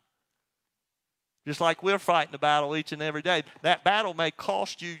not? Just like we're fighting the battle each and every day. That battle may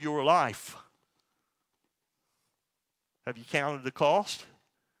cost you your life. Have you counted the cost?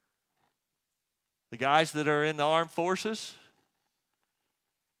 The guys that are in the armed forces,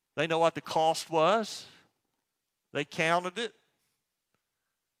 they know what the cost was. They counted it.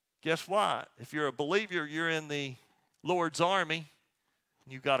 Guess what? If you're a believer, you're in the Lord's army,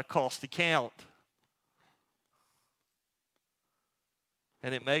 and you've got a cost to count.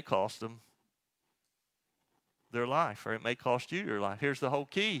 And it may cost them their life, or it may cost you your life. Here's the whole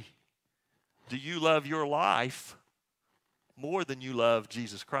key. Do you love your life more than you love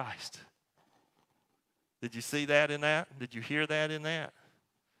Jesus Christ? Did you see that in that? Did you hear that in that?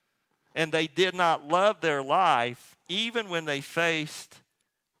 And they did not love their life even when they faced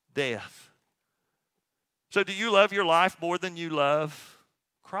death. So do you love your life more than you love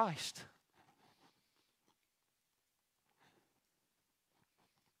Christ?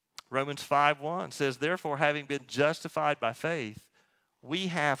 Romans 5:1 says, therefore, having been justified by faith, we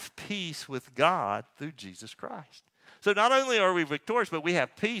have peace with God through Jesus Christ. So not only are we victorious, but we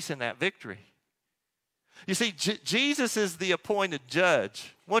have peace in that victory. You see, Jesus is the appointed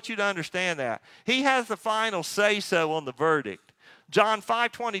judge. I want you to understand that. He has the final say-so on the verdict. John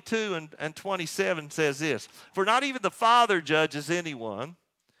 5:22 and 27 says this, for not even the Father judges anyone,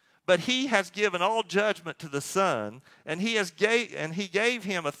 but he has given all judgment to the Son, and he gave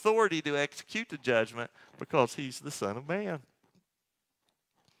him authority to execute the judgment because he's the Son of Man.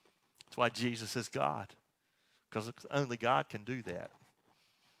 That's why Jesus is God, because only God can do that.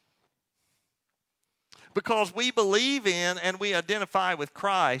 Because we believe in and we identify with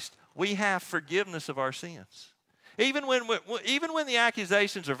Christ, we have forgiveness of our sins. Even when the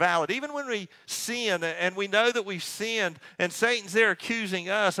accusations are valid, even when we sin and we know that we've sinned and Satan's there accusing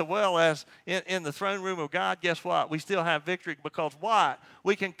us as well as in the throne room of God, guess what? We still have victory because what?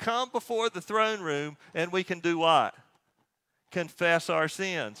 We can come before the throne room and we can do what? Confess our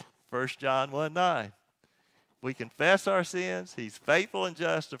sins. 1 John 1:9. We confess our sins. He's faithful and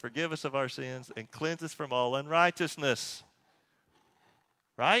just to forgive us of our sins and cleanse us from all unrighteousness.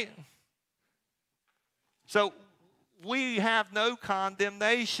 Right? So we have no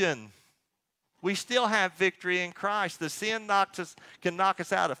condemnation. We still have victory in Christ. The sin can knock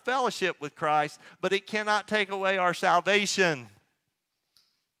us out of fellowship with Christ, but it cannot take away our salvation.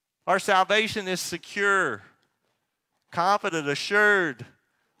 Our salvation is secure, confident, assured.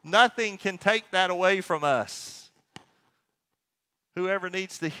 Nothing can take that away from us. Whoever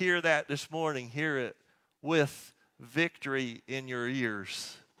needs to hear that this morning, hear it with victory in your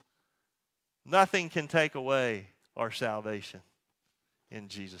ears. Nothing can take away our salvation in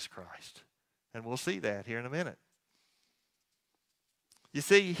Jesus Christ. And we'll see that here in a minute. You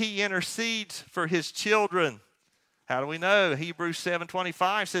see, he intercedes for his children. How do we know? Hebrews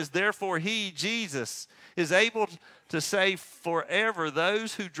 7:25 says, therefore he, Jesus, is able to save forever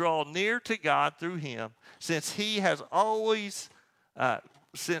those who draw near to God through him, since he always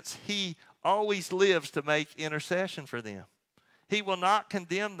lives to make intercession for them. He will not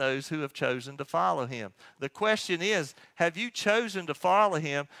condemn those who have chosen to follow him. The question is, have you chosen to follow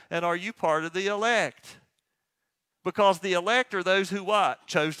him, and are you part of the elect? Because the elect are those who what?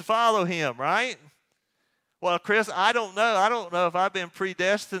 Chose to follow him, right? Well, Chris, I don't know. I don't know if I've been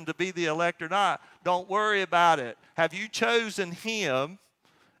predestined to be the elect or not. Don't worry about it. Have you chosen him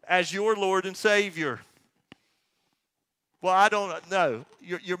as your Lord and Savior? Well, I don't know.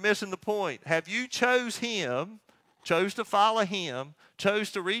 You're missing the point. Have you chose him, chose to follow him,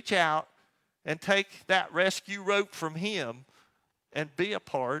 chose to reach out and take that rescue rope from him and be a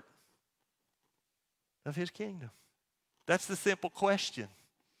part of his kingdom? That's the simple question.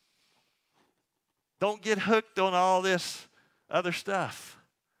 Don't get hooked on all this other stuff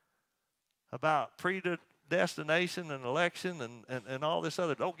about predestination and election and all this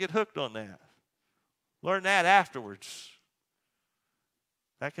other. Don't get hooked on that. Learn that afterwards.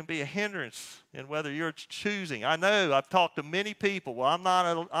 That can be a hindrance in whether you're choosing. I know I've talked to many people. Well, I'm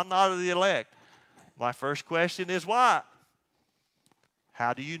not of the elect. My first question is what?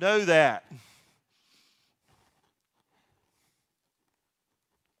 How do you know that?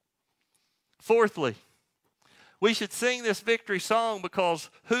 Fourthly, we should sing this victory song because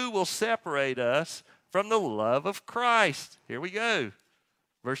who will separate us from the love of Christ? Here we go.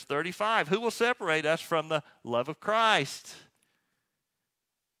 Verse 35, who will separate us from the love of Christ?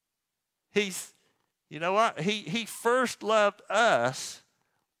 You know what? He first loved us.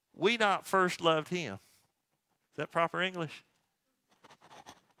 We not first loved him. Is that proper English?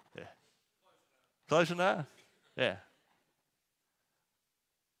 Yeah. Close enough? Yeah.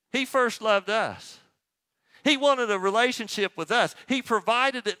 He first loved us. He wanted a relationship with us. He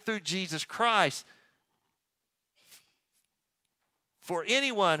provided it through Jesus Christ for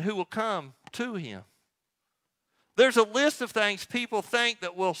anyone who will come to him. There's a list of things people think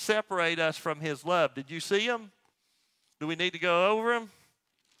that will separate us from his love. Did you see them? Do we need to go over them?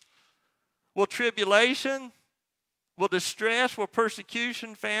 Will tribulation, will distress, will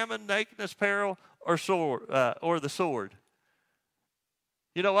persecution, famine, nakedness, peril, or the sword?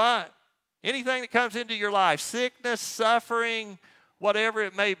 You know what? Anything that comes into your life, sickness, suffering, whatever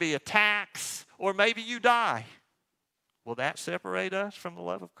it may be, attacks, or maybe you die, will that separate us from the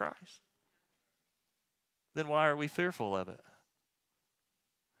love of Christ? Then why are we fearful of it?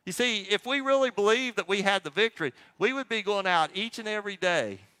 You see, if we really believed that we had the victory, we would be going out each and every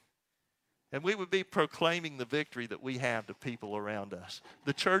day, and we would be proclaiming the victory that we have to people around us.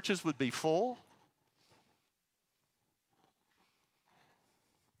 The churches would be full.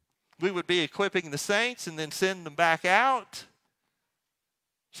 We would be equipping the saints and then sending them back out.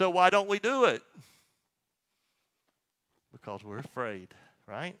 So why don't we do it? Because we're afraid,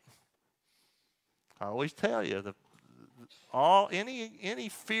 right? I always tell you, any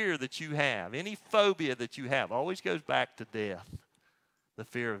fear that you have, any phobia that you have, always goes back to death, the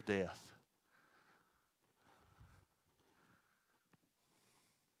fear of death.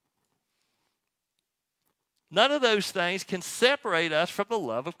 None of those things can separate us from the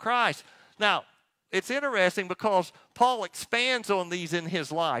love of Christ. Now, it's interesting because Paul expands on these in his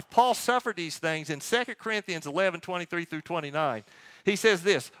life. Paul suffered these things in 2 Corinthians 11:23 through 29. He says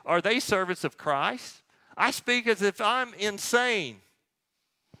this, are they servants of Christ? I speak as if I'm insane.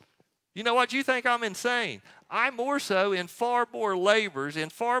 You know what? You think I'm insane. I more so in far more labors, in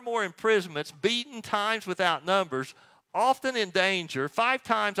far more imprisonments, beaten times without numbers, often in danger. 5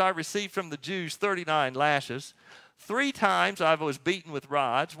 times I received from the Jews 39 lashes. 3 times I was beaten with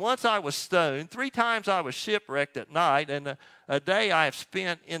rods. Once I was stoned. 3 times I was shipwrecked at night. And a day I have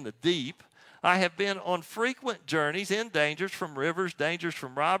spent in the deep. I have been on frequent journeys in dangers from rivers, dangers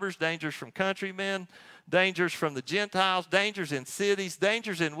from robbers, dangers from countrymen, dangers from the Gentiles, dangers in cities,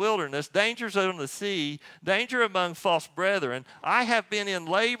 dangers in wilderness, dangers on the sea, danger among false brethren. I have been in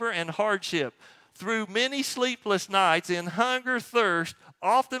labor and hardship, through many sleepless nights, in hunger, thirst,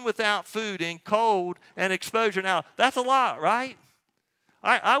 often without food, in cold and exposure. Now, that's a lot, right?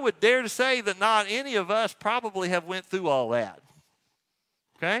 I would dare to say that not any of us probably have went through all that.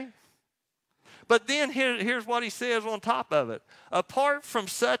 Okay? But then here's what he says on top of it. Apart from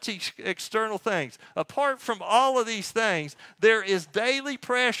such external things, apart from all of these things, there is daily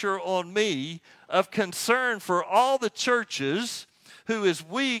pressure on me of concern for all the churches, who is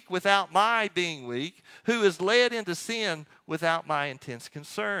weak without my being weak, who is led into sin without my intense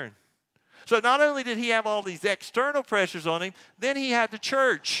concern. So not only did he have all these external pressures on him, then he had the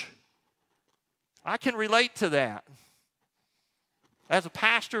church. I can relate to that. As a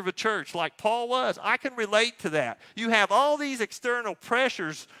pastor of a church like Paul was, I can relate to that. You have all these external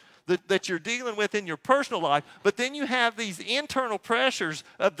pressures that you're dealing with in your personal life, but then you have these internal pressures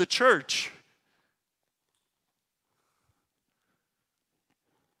of the church.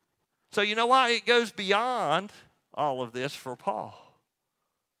 So you know why it goes beyond all of this for Paul.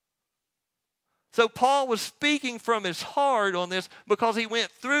 So Paul was speaking from his heart on this because he went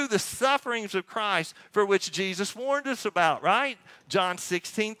through the sufferings of Christ for which Jesus warned us about, right? John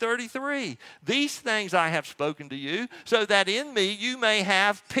 16:33. These things I have spoken to you so that in me you may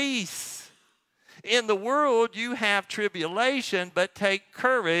have peace. In the world you have tribulation, but take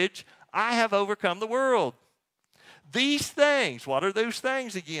courage. I have overcome the world. These things, what are those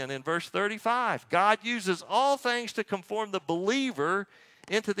things again? In verse 35, God uses all things to conform the believer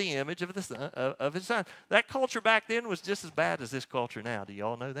into the image of his son. That culture back then was just as bad as this culture now. Do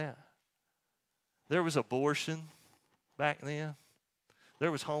y'all know that? There was abortion back then.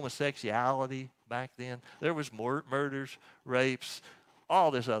 There was homosexuality back then. There was murders, rapes,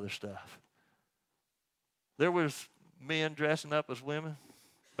 all this other stuff. There was men dressing up as women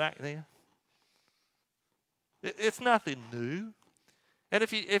back then. It's nothing new. And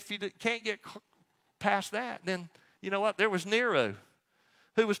if you can't get past that, then you know what? There was Nero,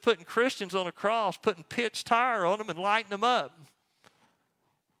 who was putting Christians on a cross, putting pitch tire on them and lighting them up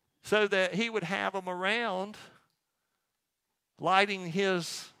so that he would have them around lighting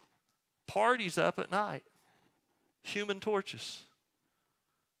his parties up at night. Human torches.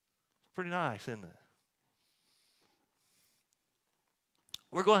 Pretty nice, isn't it?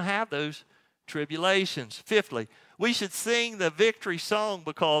 We're going to have those tribulations. Fifthly, we should sing the victory song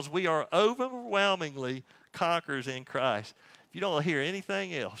because we are overwhelmingly conquerors in Christ. If you don't hear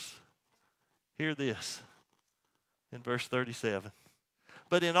anything else, hear this in verse 37.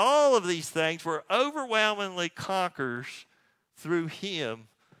 But in all of these things, we're overwhelmingly conquerors through him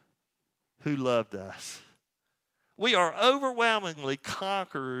who loved us. We are overwhelmingly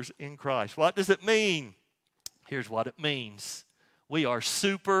conquerors in Christ. What does it mean? Here's what it means. We are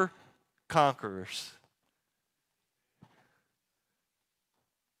super conquerors.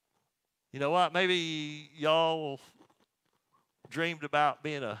 You know what? Maybe y'all dreamed about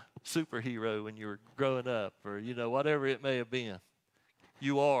being a superhero when you were growing up, or whatever it may have been.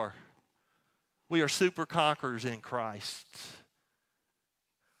 You are. We are super conquerors in Christ.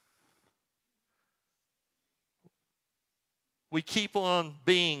 We keep on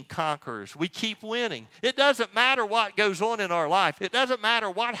being conquerors. We keep winning. It doesn't matter what goes on in our life. It doesn't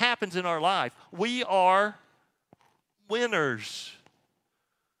matter what happens in our life. We are winners.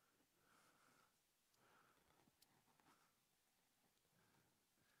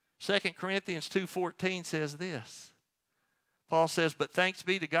 Second Corinthians 2:14 says this. Paul says, but thanks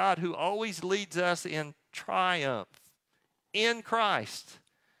be to God who always leads us in triumph in Christ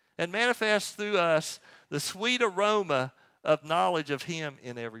and manifests through us the sweet aroma of knowledge of him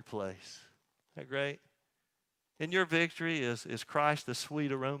in every place. Isn't that great? In your victory, is Christ the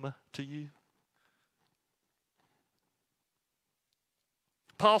sweet aroma to you?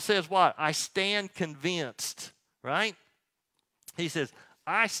 Paul says what? I stand convinced, right? He says,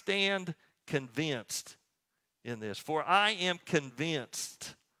 I stand convinced in this, for I am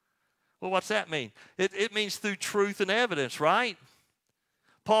convinced. Well, what's that mean? It means through truth and evidence, right?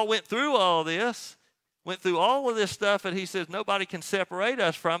 Paul went through all this. Went through all of this stuff, and he says, nobody can separate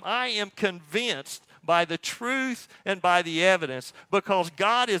us from. I am convinced by the truth and by the evidence because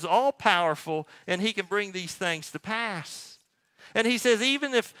God is all-powerful, and he can bring these things to pass. And he says,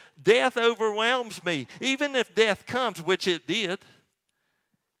 even if death overwhelms me, even if death comes, which it did,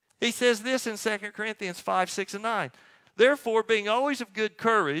 he says this in 2 Corinthians 5, 6, and 9. Therefore, being always of good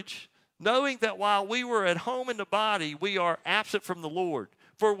courage, knowing that while we were at home in the body, we are absent from the Lord.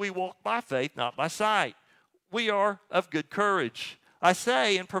 For we walk by faith, not by sight. We are of good courage. I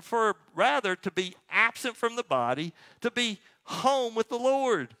say and prefer rather to be absent from the body, to be home with the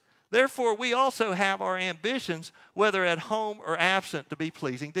Lord. Therefore, we also have our ambitions, whether at home or absent, to be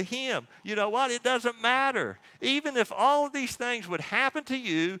pleasing to him. You know what? It doesn't matter. Even if all of these things would happen to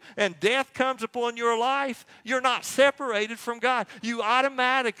you and death comes upon your life, you're not separated from God. You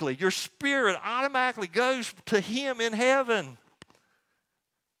automatically, your spirit automatically goes to him in heaven.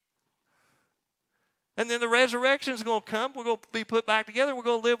 And then the resurrection is going to come. We're going to be put back together. We're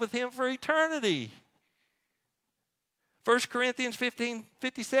going to live with him for eternity. 1 Corinthians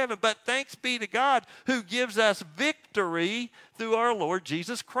 15:57, but thanks be to God who gives us victory through our Lord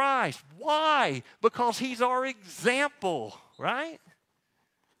Jesus Christ. Why? Because he's our example, right?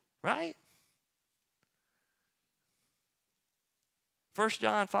 Right? 1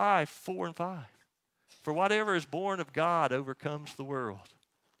 John 5:4-5. For whatever is born of God overcomes the world.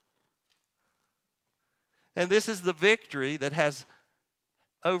 And this is the victory that has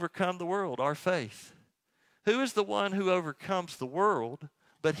overcome the world, our faith. Who is the one who overcomes the world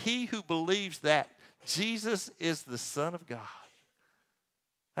but he who believes that Jesus is the Son of God?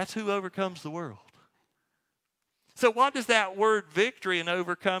 That's who overcomes the world. So what does that word victory and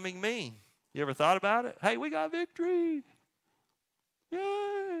overcoming mean? You ever thought about it? Hey, we got victory.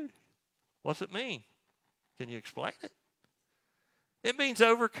 Yay. What's it mean? Can you explain it? It means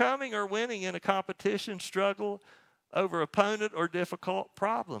overcoming or winning in a competition, struggle over opponent or difficult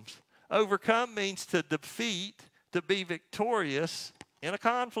problems. Overcome means to defeat, to be victorious in a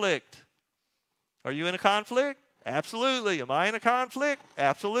conflict. Are you in a conflict? Absolutely. Am I in a conflict?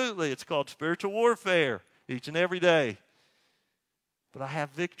 Absolutely. It's called spiritual warfare each and every day. But I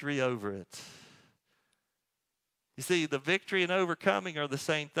have victory over it. You see, the victory and overcoming are the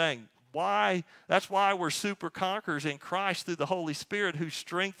same thing. Why? That's why we're super conquerors in Christ through the Holy Spirit who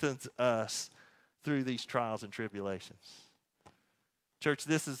strengthens us through these trials and tribulations. Church,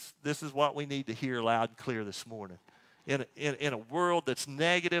 this is what we need to hear loud and clear this morning. In a world that's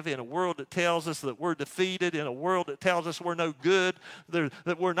negative, in a world that tells us that we're defeated, in a world that tells us we're no good,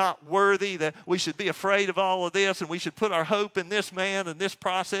 that we're not worthy, that we should be afraid of all of this, and we should put our hope in this man and this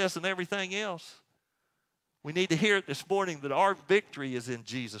process and everything else. We need to hear it this morning that our victory is in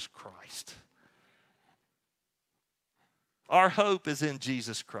Jesus Christ. Our hope is in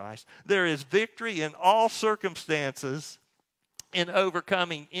Jesus Christ. There is victory in all circumstances in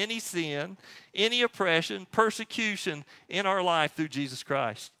overcoming any sin, any oppression, persecution in our life through Jesus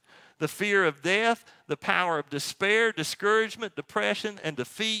Christ. The fear of death, the power of despair, discouragement, depression, and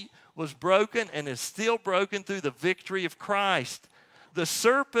defeat was broken and is still broken through the victory of Christ. The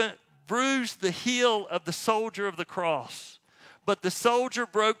serpent bruised the heel of the soldier of the cross, but the soldier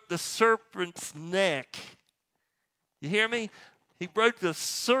broke the serpent's neck. You hear me? He broke the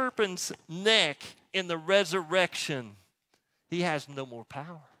serpent's neck in the resurrection. He has no more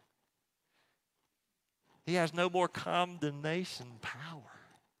power. He has no more condemnation power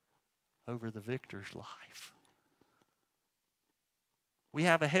over the victor's life. We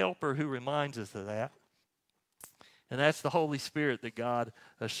have a helper who reminds us of that. And that's the Holy Spirit that God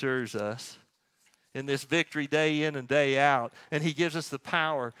assures us in this victory day in and day out. And he gives us the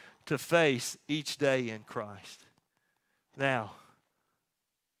power to face each day in Christ. Now,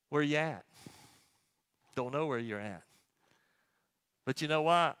 where are you at? Don't know where you're at. But you know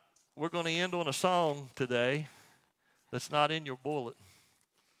what? We're going to end on a song today that's not in your bulletin.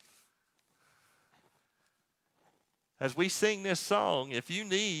 As we sing this song, if you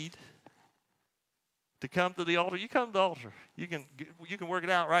need to come to the altar, you come to the altar. You can work it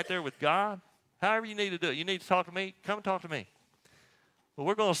out right there with God. However you need to do it. You need to talk to me, come and talk to me. Well,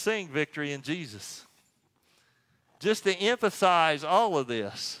 we're going to sing Victory in Jesus. Just to emphasize all of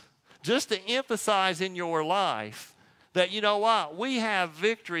this. Just to emphasize in your life that, you know what, we have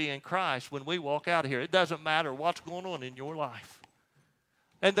victory in Christ when we walk out of here. It doesn't matter what's going on in your life.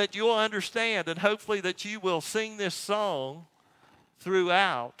 And that you'll understand, and hopefully that you will sing this song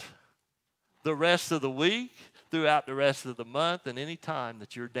throughout the rest of the week, throughout the rest of the month, and any time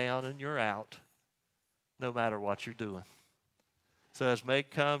that you're down and you're out, no matter what you're doing. So as Meg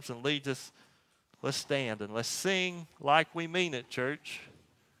comes and leads us, let's stand and let's sing like we mean it, church.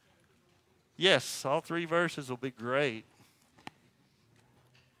 Yes, all three verses will be great.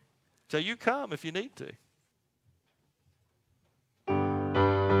 So you come if you need to.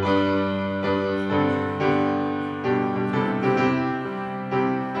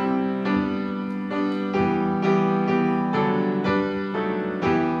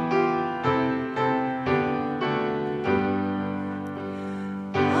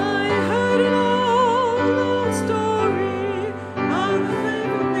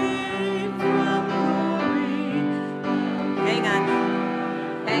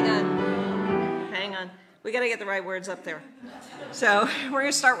 We got to get the right words up there. So we're going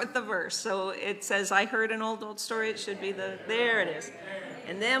to start with the verse. So it says, I heard an old story. It should be there it is.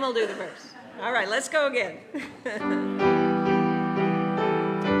 And then we'll do the verse. All right, let's go again.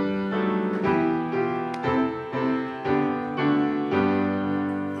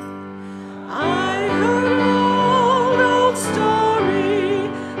 I heard an old story,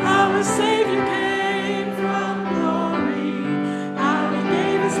 how a Savior came.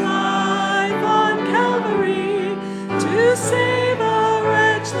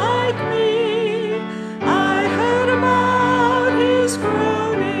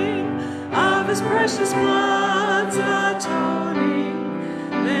 precious blood's atoning.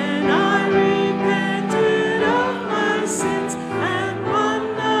 Then I repented of my sins and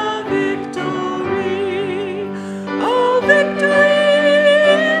won the victory. Oh, victory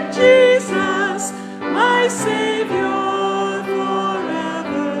in Jesus, my Savior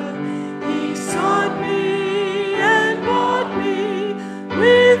forever. He sought me and bought me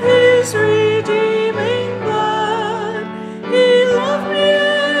with his redeeming blood. He loved me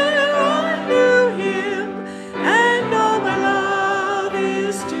ere I knew him, and all my love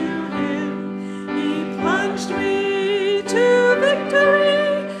is to him. He plunged me to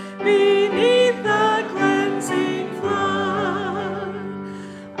victory beneath the cleansing flood.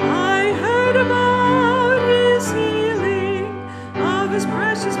 I heard about his healing, of his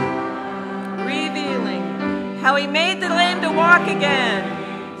precious blood, revealing how he made the lame to walk again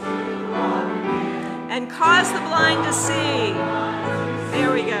and caused the blind to see.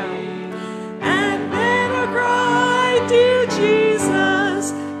 There we go. and then I cried, dear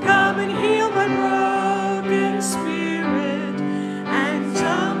Jesus, come and heal my broken spirit. And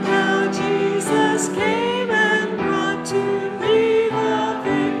somehow Jesus came and brought to me the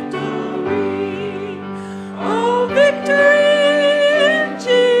victory. Oh, victory in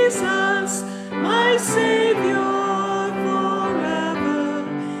Jesus, my Savior forever.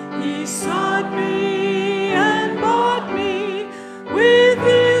 He sought me and bought me with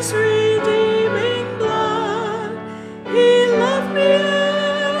his redeeming blood. He loved me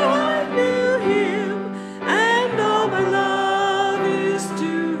ere I knew him, and all my love is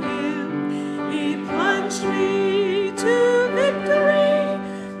to him. He plunged me to victory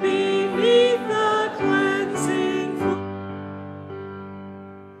beneath the cleansing flood.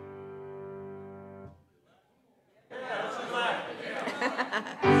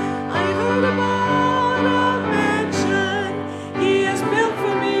 I heard about a mansion he has built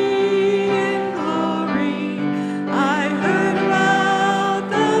for me in glory. I heard about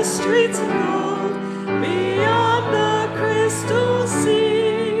the streets of gold beyond the crystal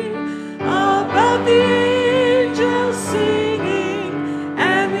sea, about the angels singing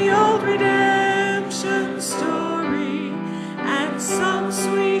and the old redemption story. And some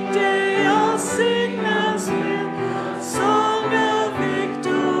sweet day I'll sing as with song of victory.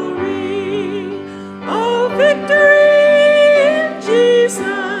 Oh, victory in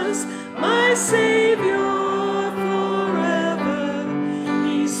Jesus, my Savior forever.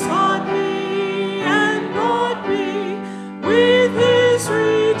 He sought me and bought me with his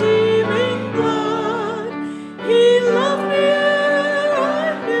redeeming blood. He loved me ere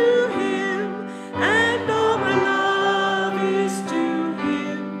I knew him, and all my love is to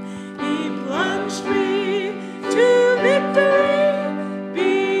him. He plunged me to victory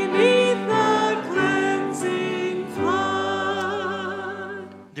beneath the cleansing flood.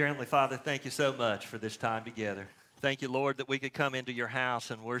 Dear Heavenly Father, thank you so much for this time together. Thank you, Lord, that we could come into your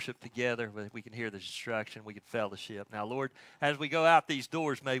house and worship together. We can hear the instruction, we can fellowship. Now, Lord, as we go out these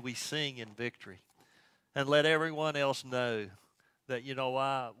doors, may we sing in victory and let everyone else know that, you know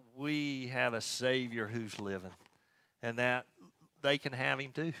what, we have a Savior who's living and that they can have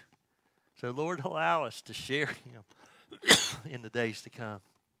him too. So, Lord, allow us to share him in the days to come.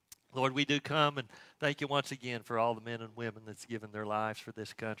 Lord, we do come and thank you once again for all the men and women that's given their lives for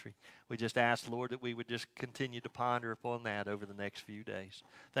this country. We just ask, Lord, that we would just continue to ponder upon that over the next few days.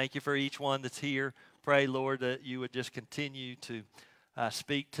 Thank you for each one that's here. Pray, Lord, that you would just continue to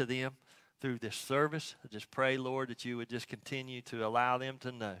speak to them through this service. I just pray, Lord, that you would just continue to allow them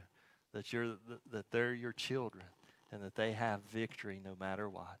to know that they're your children and that they have victory no matter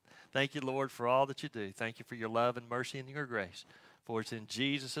what. Thank you, Lord, for all that you do. Thank you for your love and mercy and your grace. For it's in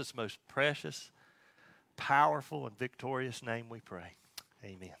Jesus' most precious, powerful, and victorious name we pray.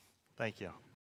 Amen. Thank you.